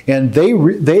dangerous, and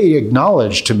they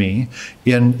acknowledged to me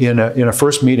in a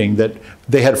first meeting that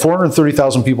they had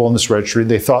 430,000 people in this registry.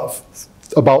 They thought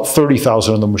about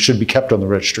 30,000 of them should be kept on the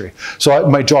registry. So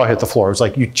my jaw hit the floor. It was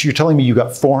like, you're telling me you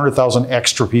got 400,000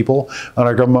 extra people on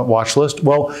our government watch list?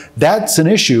 Well, that's an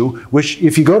issue which,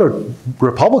 if you go to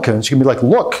Republicans, you can be like,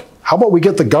 look, how about we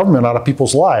get the government out of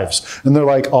people's lives? And they're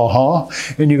like, uh-huh.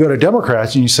 And you go to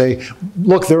Democrats and you say,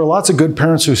 look, there are lots of good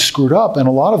parents who screwed up, and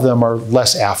a lot of them are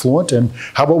less affluent, and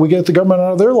how about we get the government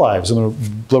out of their lives? And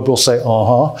the liberals say,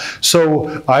 uh-huh.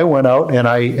 So I went out and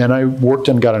I worked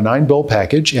and got a 9-bill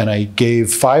package, and I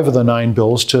gave 5 of the 9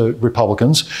 bills to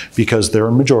Republicans because they're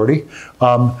in majority.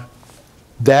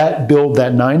 That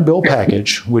 9-bill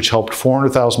package, which helped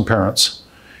 400,000 parents,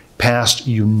 passed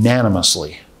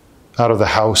unanimously out of the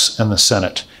House and the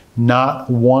Senate. Not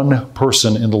one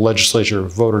person in the legislature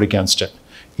voted against it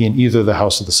in either the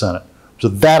House or the Senate. So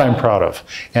that I'm proud of.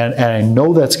 And I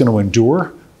know that's going to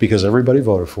endure because everybody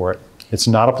voted for it. It's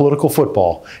not a political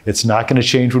football. It's not going to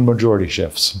change when majority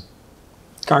shifts.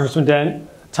 Congressman Dent,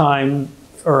 time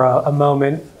or a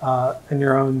moment in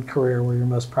your own career where you're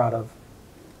most proud of?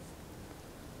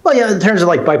 Well, yeah, in terms of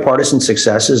like bipartisan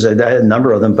successes, I had a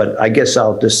number of them, but I guess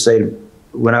I'll just say,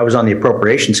 when I was on the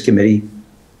Appropriations Committee,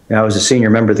 I was a senior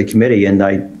member of the committee, and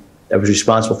I was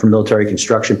responsible for military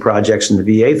construction projects and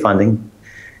the VA funding.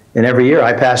 And every year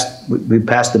we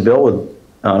passed the bill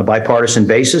on a bipartisan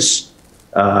basis,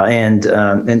 and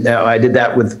we did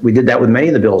that with many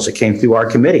of the bills that came through our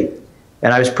committee.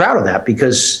 And I was proud of that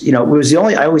because, it was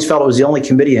I always felt it was the only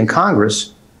committee in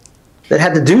Congress that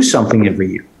had to do something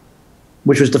every year,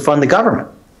 which was to fund the government.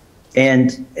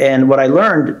 And what I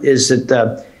learned is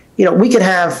that, we could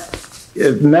have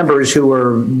members who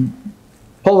were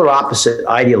polar opposite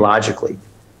ideologically.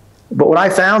 But what I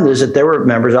found is that there were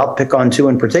members, I'll pick on two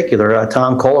in particular,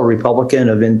 Tom Cole, a Republican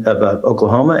of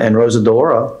Oklahoma, and Rosa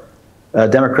DeLauro, a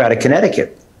Democrat of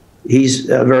Connecticut. He's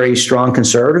a very strong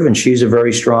conservative and she's a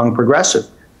very strong progressive.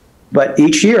 But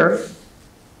each year,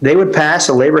 they would pass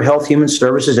a labor, health, human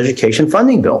services, education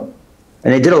funding bill.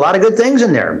 And they did a lot of good things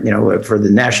in there, for the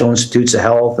National Institutes of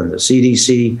Health and the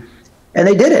CDC. And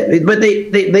they did it, but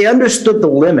they understood the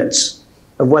limits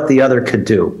of what the other could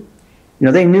do.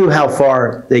 They knew how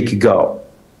far they could go.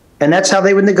 And that's how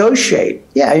they would negotiate.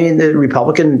 Yeah, the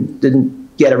Republican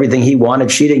didn't get everything he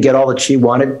wanted. She didn't get all that she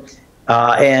wanted.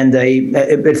 And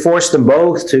it forced them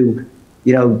both to,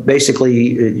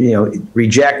 basically,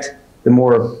 reject the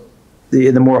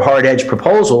more hard-edged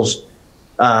proposals.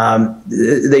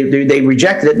 They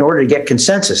rejected it in order to get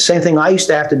consensus. Same thing I used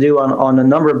to have to do on a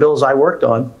number of bills I worked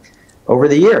on over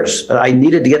the years. I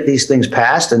needed to get these things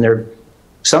passed, and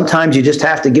sometimes you just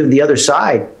have to give the other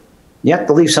side, you have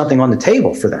to leave something on the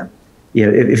table for them,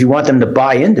 if you want them to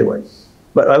buy into it.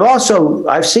 But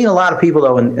I've seen a lot of people,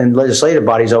 though, in legislative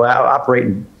bodies operate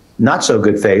in not so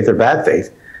good faith or bad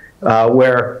faith,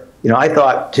 where, I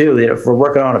thought, too, that if we're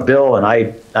working on a bill and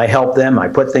I help them, I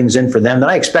put things in for them, then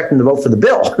I expect them to vote for the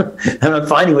bill. And I'm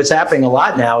finding what's happening a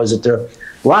lot now is that there are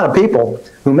a lot of people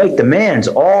who make demands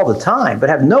all the time but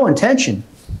have no intention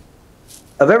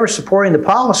of ever supporting the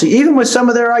policy, even when some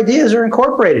of their ideas are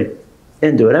incorporated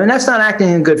into it. That's not acting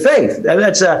in good faith.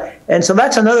 And so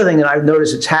that's another thing that I've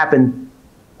noticed it's happened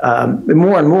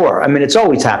more and more. It's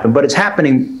always happened, but it's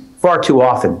happening far too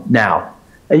often now.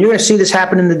 And you're going to see this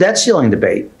happen in the debt ceiling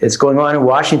debate. It's going on in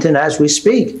Washington as we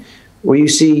speak, where you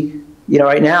see,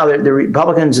 right now the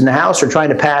Republicans in the House are trying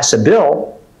to pass a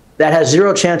bill that has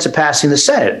zero chance of passing the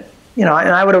Senate. And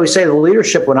I would always say to the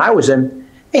leadership when I was in,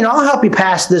 I'll help you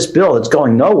pass this bill that's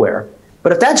going nowhere.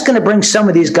 But if that's going to bring some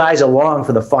of these guys along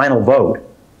for the final vote,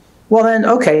 well then,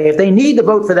 okay, if they need to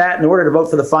vote for that in order to vote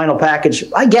for the final package,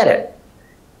 I get it.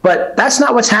 But that's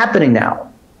not what's happening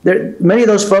now. Many of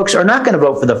those folks are not going to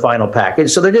vote for the final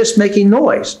package, so they're just making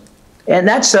noise. And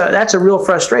that's a real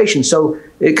frustration. So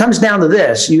it comes down to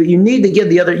this. You need to give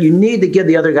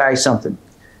the other guy something.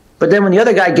 But then when the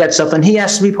other guy gets something, he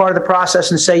has to be part of the process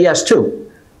and say yes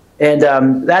too. And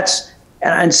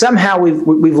and somehow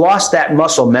we've lost that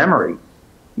muscle memory.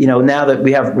 Now that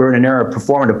we're in an era of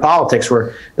performative politics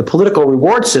where the political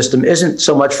reward system isn't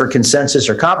so much for consensus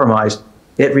or compromise.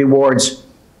 It rewards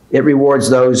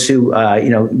those who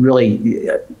really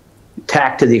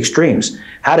tack to the extremes.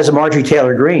 How does a Marjorie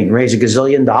Taylor Greene raise $1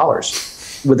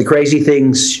 gazillion with the crazy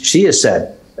things she has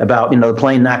said about the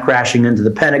plane not crashing into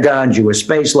the Pentagon, Jewish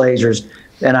space lasers,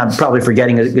 and I'm probably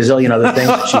forgetting a gazillion other things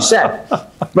that she said.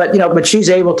 But she's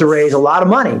able to raise a lot of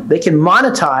money. They can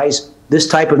monetize this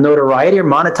type of notoriety or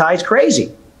monetize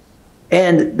crazy.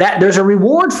 And there's a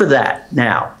reward for that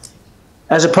now,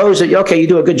 as opposed to, okay, you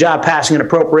do a good job passing an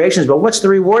appropriations, but what's the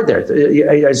reward there?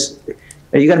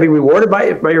 Are you going to be rewarded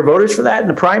by your voters for that in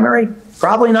the primary?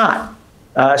 Probably not.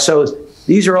 So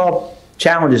these are all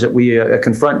challenges that we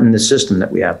confront in the system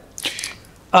that we have.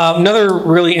 Another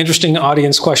really interesting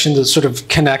audience question that sort of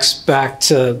connects back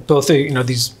to both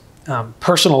these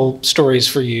personal stories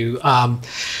for you.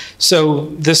 So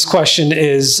this question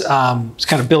is kind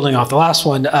of building off the last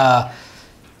one.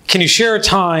 Can you share a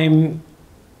time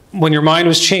when your mind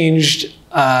was changed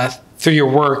through your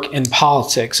work in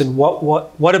politics, and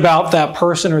what about that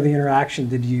person or the interaction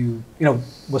did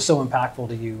was so impactful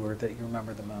to you, or that you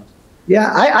remember the most?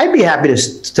 Yeah, I'd be happy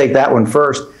to take that one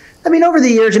first. Over the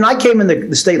years, I came in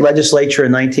the state legislature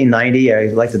in 1990. I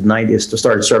elected in 90,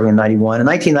 started serving in 91. In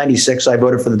 1996, I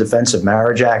voted for the Defense of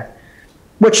Marriage Act,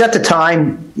 which at the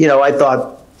time, I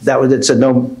thought it said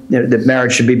no, that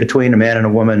marriage should be between a man and a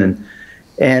woman,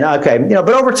 and okay,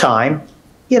 but over time,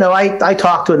 I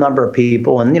talked to a number of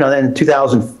people, and then in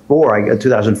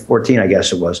 2014, I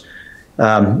guess it was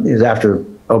after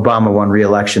Obama won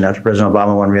re-election, after President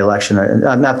Obama won re-election,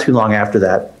 not too long after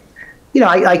that,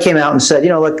 I came out and said,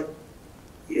 look,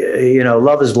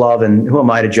 love is love, and who am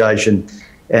I to judge? And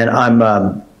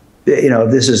I'm,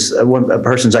 if this is a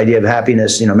person's idea of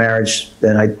happiness, marriage,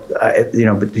 then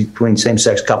between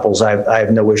same-sex couples, I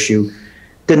have no issue.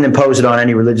 Didn't impose it on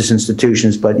any religious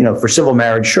institutions, but for civil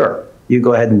marriage, sure, you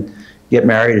go ahead and get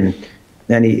married in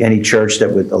any church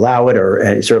that would allow it,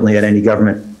 or certainly at any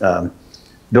government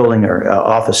building or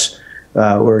office.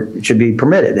 or it should be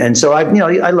permitted. And so I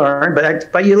learned,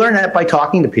 but you learn that by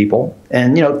talking to people.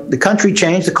 And the country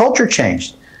changed, the culture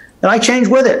changed, and I changed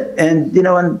with it. And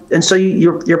and so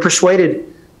you're persuaded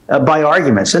by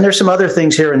arguments. And there's some other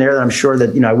things here and there that I'm sure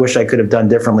that I wish I could have done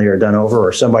differently or done over,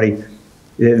 or somebody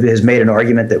has made an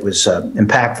argument that was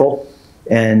impactful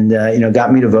and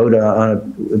got me to vote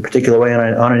on a particular way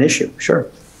on an issue. Sure.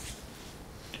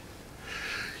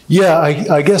 Yeah,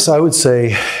 I guess I would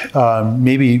say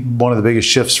maybe one of the biggest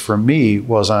shifts for me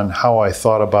was on how I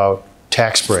thought about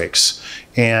tax breaks.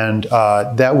 And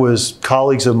that was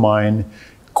colleagues of mine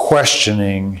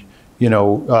questioning,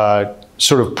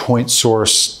 sort of point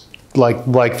source, like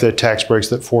the tax breaks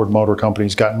that Ford Motor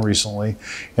Company's gotten recently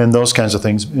and those kinds of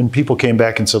things. And people came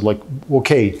back and said,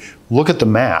 okay, look at the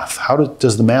math. How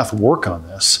does the math work on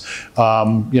this?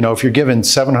 If you're given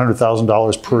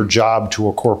 $700,000 per job to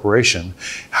a corporation,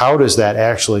 how does that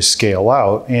actually scale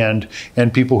out? And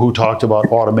people who talked about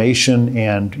automation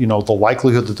and, the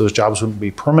likelihood that those jobs wouldn't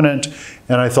be permanent.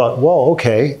 And I thought, well,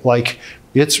 okay,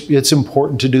 it's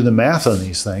important to do the math on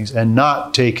these things and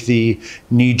not take the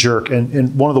knee-jerk.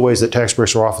 And one of the ways that tax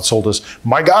breaks are often sold is,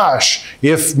 my gosh,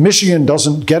 if Michigan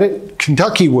doesn't get it,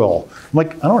 Kentucky will. I'm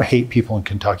like, I don't hate people in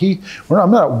Kentucky. I'm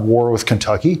not at war with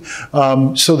Kentucky.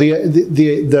 So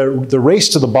the race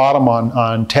to the bottom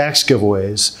on tax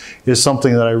giveaways is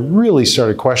something that I really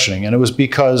started questioning. And it was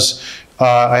because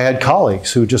I had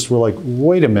colleagues who just were like,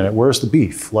 wait a minute, where's the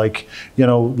beef?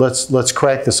 Let's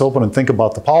crack this open and think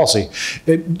about the policy.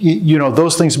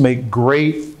 Those things make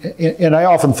great, and I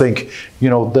often think,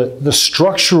 the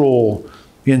structural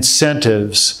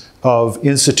incentives of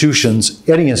institutions,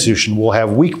 any institution will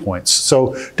have weak points.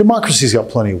 So democracy's got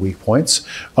plenty of weak points.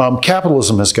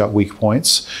 Capitalism has got weak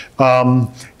points.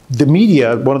 The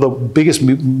media, one of the biggest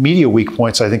media weak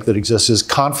points I think that exists is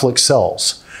conflict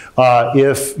sells.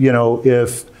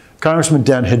 If Congressman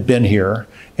Dent had been here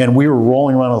and we were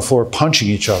rolling around on the floor punching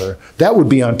each other, that would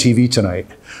be on TV tonight.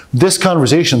 This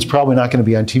conversation is probably not going to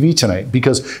be on TV tonight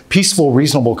because peaceful,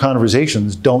 reasonable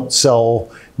conversations don't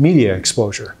sell media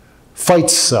exposure.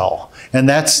 Fights sell. And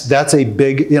that's a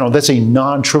big, that's a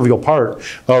non-trivial part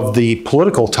of the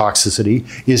political toxicity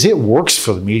is it works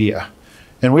for the media.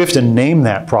 And we have to name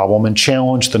that problem and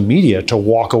challenge the media to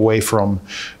walk away from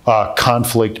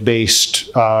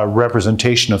conflict-based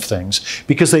representation of things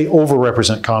because they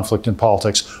overrepresent conflict in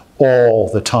politics all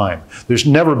the time. There's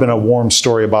never been a warm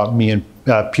story about me and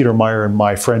Peter Meyer and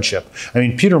my friendship. I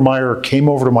mean, Peter Meyer came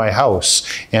over to my house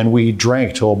and we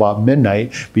drank till about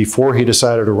midnight before he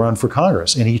decided to run for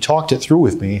Congress. And he talked it through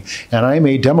with me, and I'm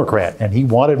a Democrat, and he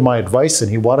wanted my advice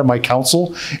and he wanted my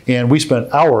counsel. And we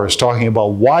spent hours talking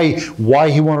about why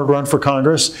he wanted to run for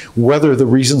Congress, whether the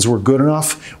reasons were good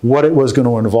enough, what it was going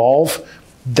to involve.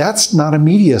 That's not a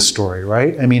media story,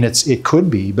 right? I mean, it could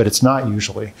be, but it's not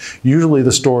usually. Usually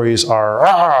the stories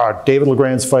are, David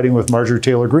LaGrand's fighting with Marjorie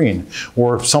Taylor Greene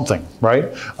or something,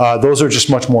 right? Those are just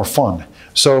much more fun.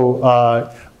 So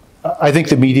I think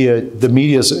the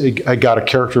media's got a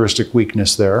characteristic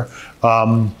weakness there.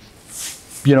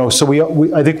 So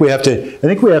I think we have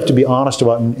to be honest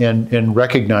about and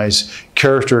recognize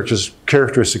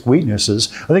characteristic weaknesses.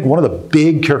 I think one of the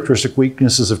big characteristic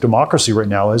weaknesses of democracy right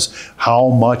now is how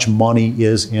much money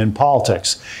is in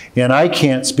politics. And I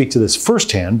can't speak to this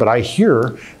firsthand, but I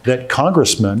hear that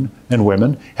congressmen and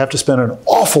women have to spend an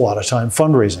awful lot of time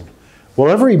fundraising. Well,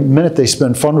 every minute they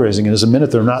spend fundraising is a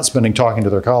minute they're not spending talking to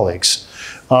their colleagues.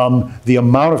 The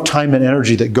amount of time and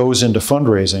energy that goes into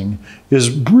fundraising is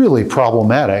really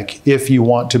problematic if you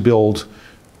want to build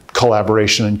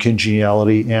collaboration and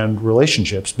congeniality and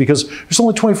relationships, because there's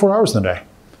only 24 hours in the day.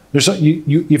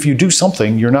 If you do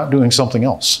something, you're not doing something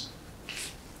else.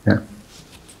 Yeah.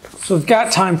 So we've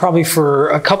got time probably for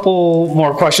a couple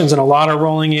more questions, and a lot are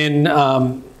rolling in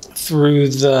through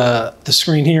the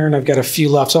screen here, and I've got a few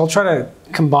left. So I'll try to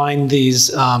combine these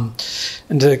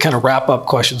into kind of wrap up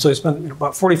questions. So I spent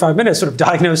about 45 minutes sort of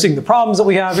diagnosing the problems that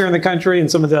we have here in the country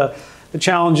and some of the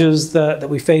challenges that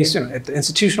we face at the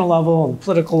institutional level and the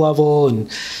political level and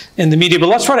in the media. But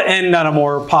let's try to end on a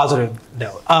more positive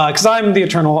note, because I'm the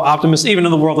eternal optimist, even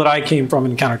in the world that I came from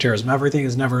in counterterrorism. Everything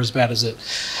is never as bad as it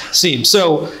seems.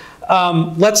 So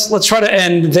let's try to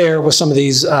end there with some of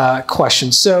these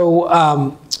questions.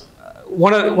 So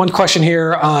one question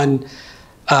here on,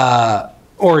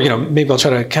 maybe I'll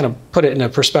try to kind of put it in a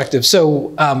perspective.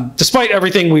 So despite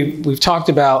everything we've talked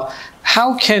about,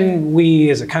 how can we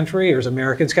as a country or as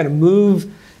Americans kind of move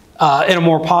in a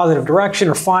more positive direction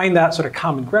or find that sort of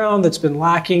common ground that's been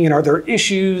lacking? And are there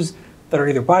issues that are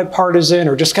either bipartisan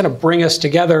or just kind of bring us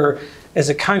together as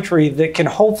a country that can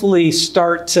hopefully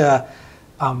start to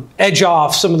edge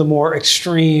off some of the more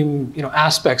extreme,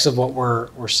 aspects of what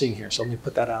we're seeing here. So let me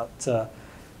put that out to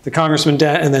Congressman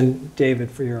Dent, and then David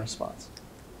for your response.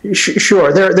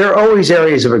 Sure, there are always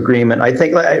areas of agreement. I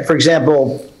think, for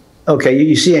example, okay,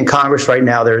 you see in Congress right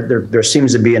now there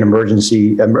seems to be an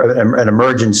emerging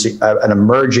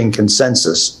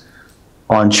consensus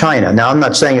on China. Now, I'm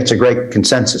not saying it's a great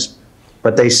consensus,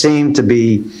 but they seem to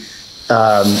be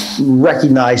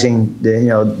recognizing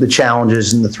the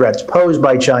challenges and the threats posed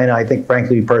by China. I think,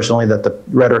 frankly, personally, that the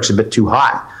rhetoric's a bit too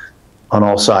hot on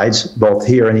all sides, both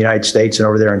here in the United States and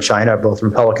over there in China, both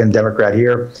Republican and Democrat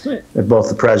here, both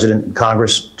the president and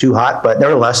Congress, too hot. But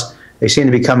nevertheless, they seem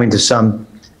to be coming to some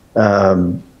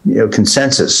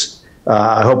consensus.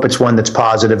 I hope it's one that's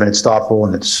positive and it's thoughtful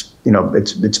and it's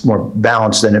more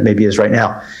balanced than it maybe is right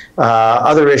now.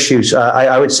 Other issues,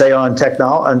 I would say on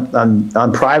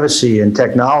privacy and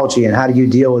technology and how do you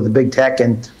deal with the big tech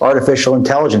and artificial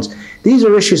intelligence. These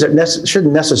are issues that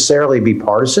shouldn't necessarily be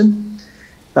partisan.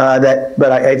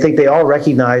 But I think they all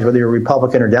recognize, whether you're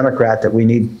Republican or Democrat, that we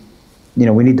need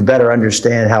to better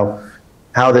understand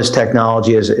how this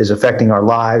technology is affecting our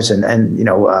lives,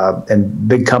 and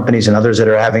big companies and others that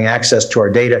are having access to our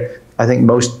data. I think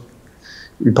most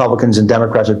Republicans and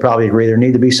Democrats would probably agree there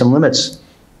need to be some limits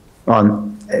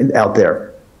out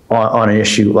there on an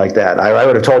issue like that. I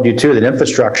would have told you too that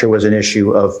infrastructure was an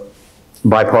issue of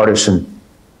bipartisan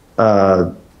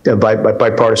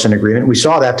agreement. We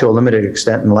saw that to a limited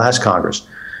extent in the last Congress.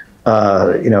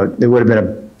 There would have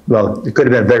been it could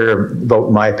have been a bigger vote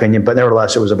in my opinion, but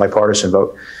nevertheless, it was a bipartisan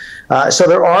vote. So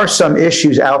there are some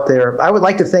issues out there. I would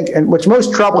like to think, and what's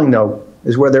most troubling though,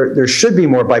 is where there should be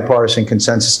more bipartisan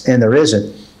consensus, and there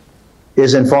isn't,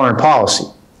 is in foreign policy.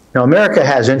 Now, America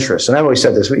has interests, and I've always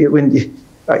said this,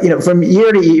 from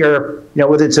year to year,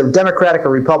 whether it's a Democratic or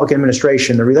Republican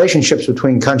administration, the relationships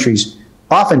between countries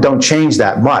often don't change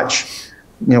that much.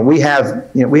 We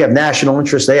have national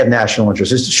interests, they have national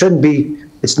interests. It shouldn't be,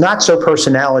 it's not so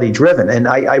personality driven. And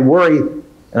I worry,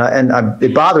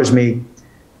 it bothers me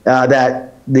that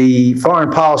the foreign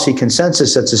policy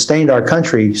consensus that sustained our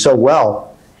country so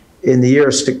well in the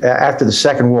years after the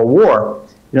Second World War,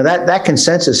 that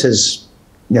consensus has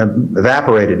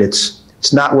evaporated.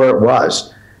 It's not where it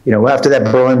was. After that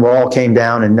Berlin Wall came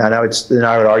down, and I would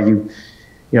argue,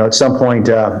 at some point,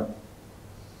 over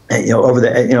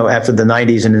the after the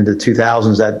 90s and into the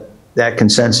 2000s, that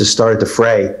consensus started to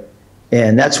fray,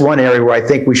 and that's one area where I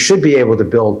think we should be able to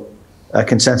build a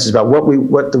consensus about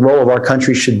what the role of our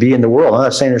country should be in the world. I'm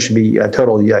not saying there should be a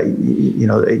total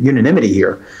unanimity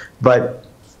here, but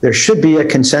there should be a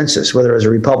consensus, whether as a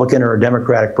Republican or a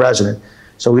Democratic president,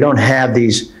 so we don't have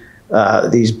these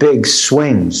big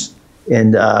swings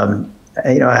in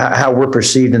how we're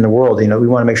perceived in the world. We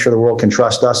want to make sure the world can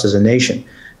trust us as a nation.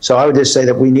 So I would just say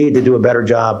that we need to do a better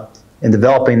job in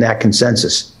developing that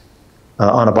consensus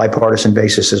on a bipartisan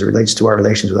basis as it relates to our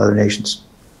relations with other nations.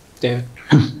 David?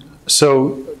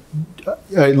 So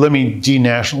let me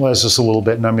denationalize this a little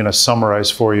bit, and I'm going to summarize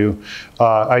for you.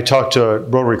 I talked to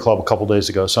Rotary Club a couple days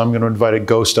ago, so I'm going to invite a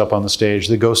ghost up on the stage,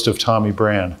 the ghost of Tommy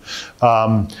Brand.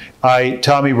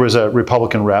 Tommy was a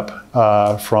Republican rep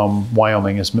from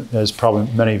Wyoming, as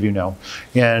probably many of you know.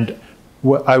 And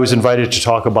I was invited to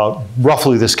talk about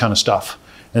roughly this kind of stuff.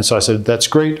 And so I said, that's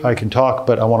great, I can talk,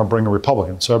 but I want to bring a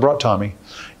Republican. So I brought Tommy.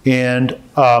 And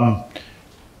at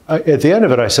the end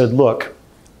of it, I said, look,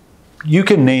 you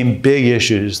can name big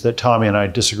issues that Tommy and I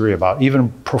disagree about, even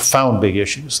profound big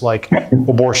issues like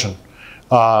abortion.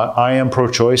 I am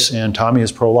pro-choice and Tommy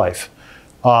is pro-life.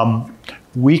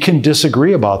 We can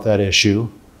disagree about that issue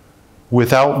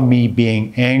without me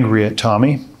being angry at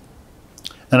Tommy.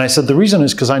 And I said, the reason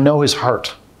is because I know his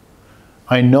heart.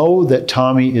 I know that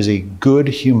Tommy is a good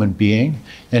human being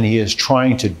and he is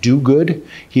trying to do good.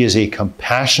 He is a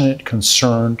compassionate,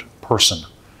 concerned person.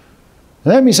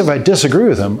 And that means if I disagree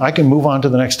with him, I can move on to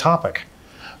the next topic.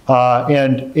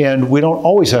 And we don't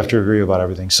always have to agree about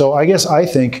everything. So I guess I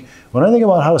think, when I think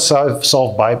about how to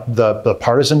solve the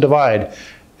partisan divide,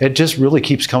 it just really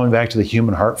keeps coming back to the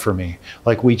human heart for me.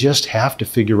 Like, we just have to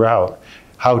figure out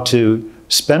how to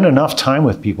spend enough time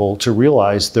with people to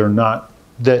realize they're not,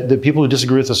 that the people who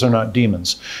disagree with us are not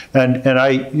demons. And I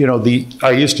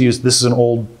used to use, this is an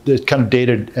old, kind of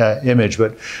dated image,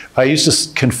 but I used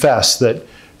to confess that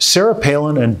Sarah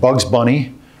Palin and Bugs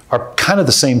Bunny are kind of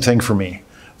the same thing for me.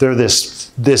 They're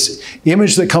this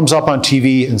image that comes up on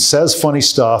TV and says funny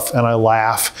stuff, and I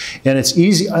laugh, and it's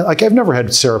easy. Like, I've never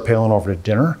had Sarah Palin over to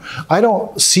dinner. I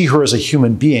don't see her as a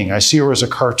human being. I see her as a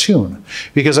cartoon,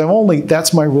 because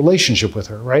that's my relationship with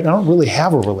her, right? I don't really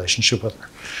have a relationship with her.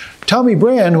 Tommy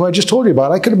Brand, who I just told you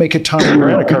about, I could make a Tommy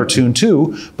Brand a cartoon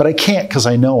too, but I can't because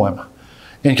I know him.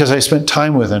 And because I spent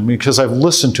time with him, because I've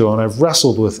listened to him, and I've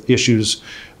wrestled with issues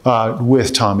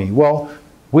with Tommy. Well,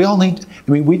 we all need,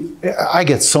 I mean, I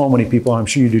get so many people, and I'm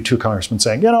sure you do too, Congressman,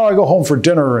 saying, you know, I go home for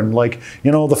dinner and like,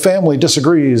 you know, the family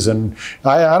disagrees and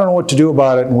I don't know what to do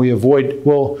about it, and we avoid,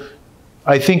 well,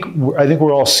 I think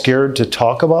we're all scared to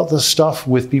talk about this stuff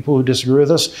with people who disagree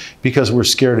with us because we're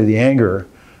scared of the anger.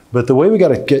 But the way we got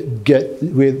to get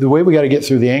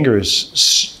through the anger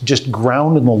is just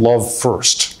ground in the love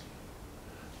first.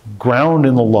 Ground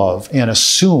in the love and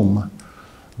assume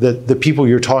that the people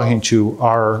you're talking to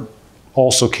are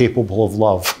also capable of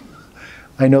love.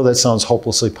 I know that sounds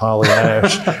hopelessly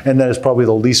Pollyannish, and that is probably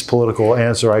the least political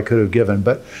answer I could have given.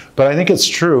 But I think it's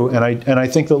true, and I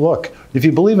think that, look, if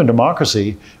you believe in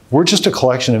democracy, we're just a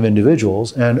collection of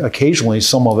individuals, and occasionally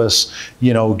some of us,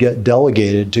 you know, get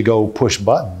delegated to go push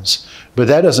buttons. But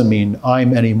that doesn't mean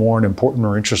I'm any more an important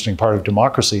or interesting part of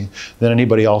democracy than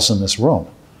anybody else in this room.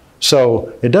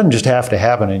 So it doesn't just have to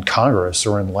happen in Congress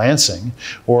or in Lansing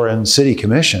or in City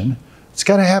Commission. It's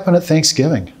got to happen at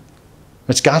Thanksgiving.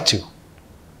 It's got to.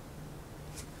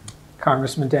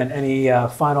 Congressman Dent, any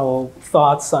final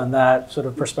thoughts on that sort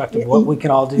of perspective, what we can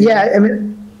all do? Yeah, I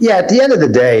mean, yeah, at the end of the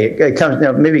day, it comes, you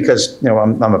know, maybe because, you know,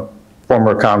 I'm a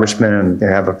former congressman and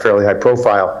have a fairly high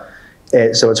profile,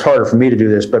 so it's harder for me to do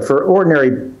this, but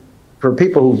for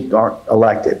people who aren't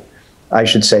elected, I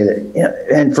should say that, you know,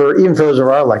 and even for those who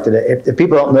are elected, if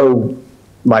people don't know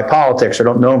my politics or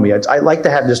don't know me, I like to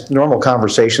have just normal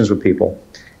conversations with people,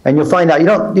 and you'll find out you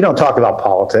don't talk about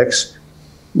politics.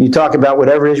 You talk about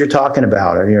whatever it is you're talking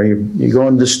about. Or, you know, you go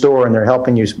into the store and they're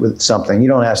helping you with something. You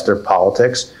don't ask their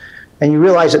politics, and you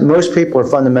realize that most people are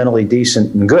fundamentally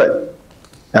decent and good.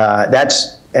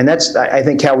 That's I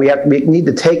think how we need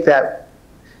to take that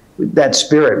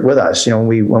spirit with us. You know,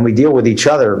 when we deal with each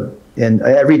other in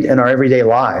our everyday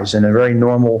lives in a very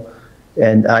normal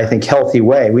and I think healthy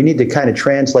way, we need to kind of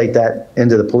translate that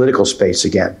into the political space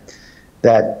again.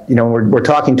 That, you know, we're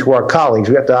talking to our colleagues.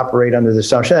 We have to operate under the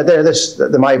assumption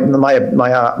that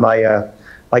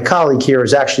my colleague here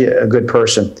is actually a good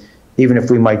person, even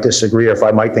if we might disagree or if I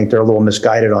might think they're a little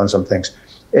misguided on some things.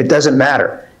 It doesn't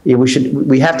matter.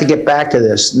 We have to get back to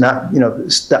this. Not, you know,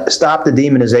 stop the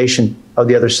demonization of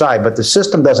the other side. But the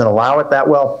system doesn't allow it that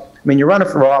well. I mean, you're running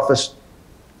for office,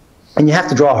 and you have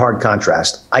to draw a hard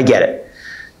contrast. I get it.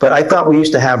 But I thought we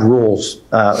used to have rules,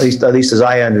 at least as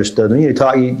I understood them.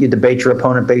 You debate your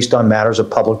opponent based on matters of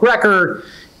public record.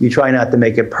 You try not to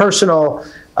make it personal,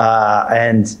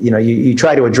 and you know you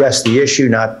try to address the issue,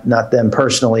 not them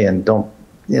personally, and don't.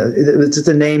 You know, it's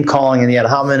the name calling and the ad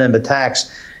hominem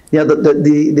attacks. You know,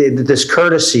 the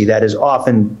discourtesy that is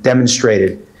often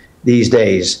demonstrated these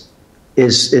days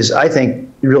is I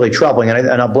think really troubling,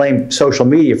 and I'll blame social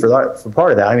media for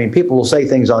part of that. I mean, people will say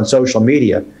things on social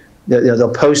media.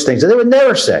 They'll post things that they would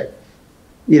never say,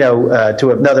 you know,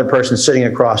 to another person sitting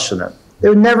across from them. They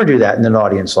would never do that in an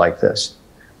audience like this.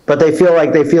 But they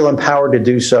feel empowered to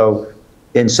do so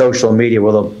in social media,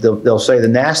 where they'll say the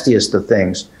nastiest of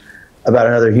things about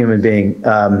another human being,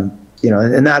 you know,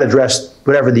 and not address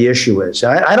whatever the issue is.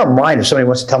 I don't mind if somebody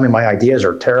wants to tell me my ideas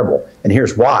are terrible and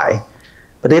here's why,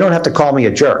 but they don't have to call me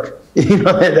a jerk. You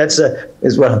know, that's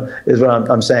is what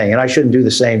I'm saying, and I shouldn't do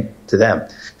the same to them.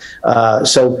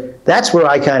 So that's where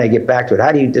I kind of get back to it.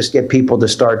 How do you just get people to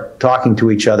start talking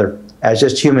to each other as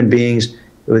just human beings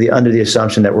under the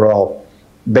assumption that we're all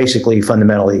basically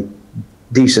fundamentally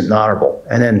decent and honorable,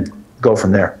 and then go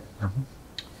from there.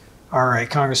 All right,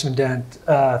 Congressman Dent,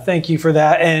 thank you for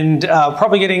that. And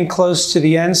probably getting close to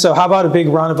the end, so how about a big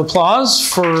round of applause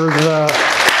for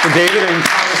David and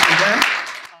Congressman